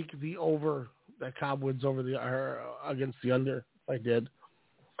to take the over that Cobb wins over against the under if I did.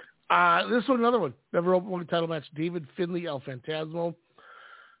 This one, another one. Never open one title match. David Finlay, El Phantasmo.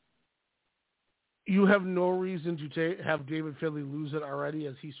 You have no reason to have David Finlay lose it already,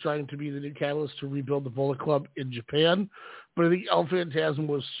 as he's trying to be the new catalyst to rebuild the Bullet Club in Japan. But I think El Phantasmo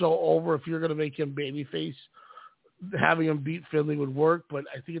was so over. If you're going to make him babyface, having him beat Finlay would work. But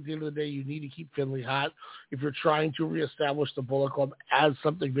I think at the end of the day, you need to keep Finlay hot if you're trying to reestablish the Bullet Club as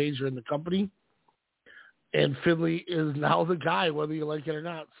something major in the company. And Finlay is now the guy, whether you like it or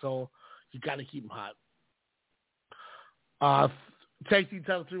not. So you got to keep him hot. Tag team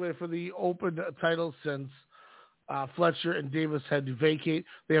title three-way for the open title since Fletcher and Davis had to vacate.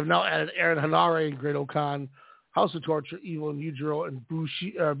 They have now added Aaron Hanare and Great Okan, House of Torture, Evil and Yujiro, and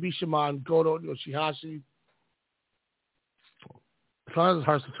Bishamon, Goto, and Yoshihashi. As long as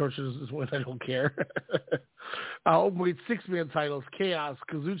House of Torture is win, I don't care. Openweight six-man titles, Chaos,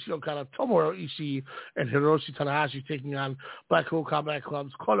 Kazuchi Okada, Tomohiro Ishii, and Hiroshi Tanahashi taking on Black Hole Combat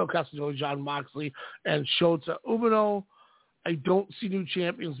Club's Kono Castagnoli, John Moxley, and Shota Umino. I don't see new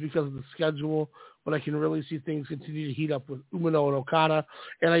champions because of the schedule, but I can really see things continue to heat up with Umino and Okada.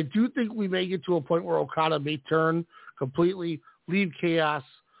 And I do think we may get to a point where Okada may turn completely, leave Chaos,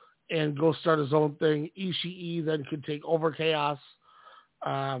 and go start his own thing. Ishii then could take over Chaos.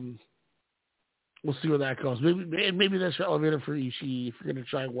 We'll see where that goes. Maybe that's your elevator for Ishii if you're going to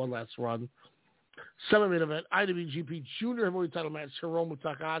try one last run. Seven-main event, IWGP Junior Heavyweight Title match, Hiromu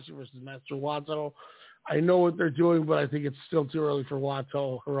Takahashi versus Master Wato. I know what they're doing, but I think it's still too early for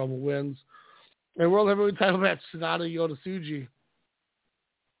Wato. Hiromu wins. And World Heavyweight Title match, Sanada Yota Tsuji.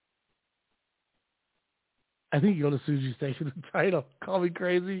 I think Yota Tsuji's taking the title. Call me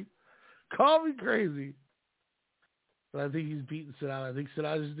crazy. But I think he's beating Sanada. I think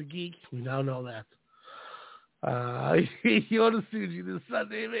Sanada's the geek. We now know that. Yota Tsuji this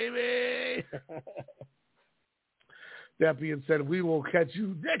Sunday, baby. That being said, we will catch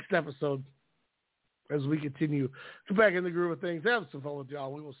you next episode as we continue to back in the groove of things. Have some fun with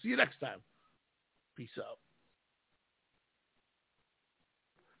y'all. We will see you next time. Peace out.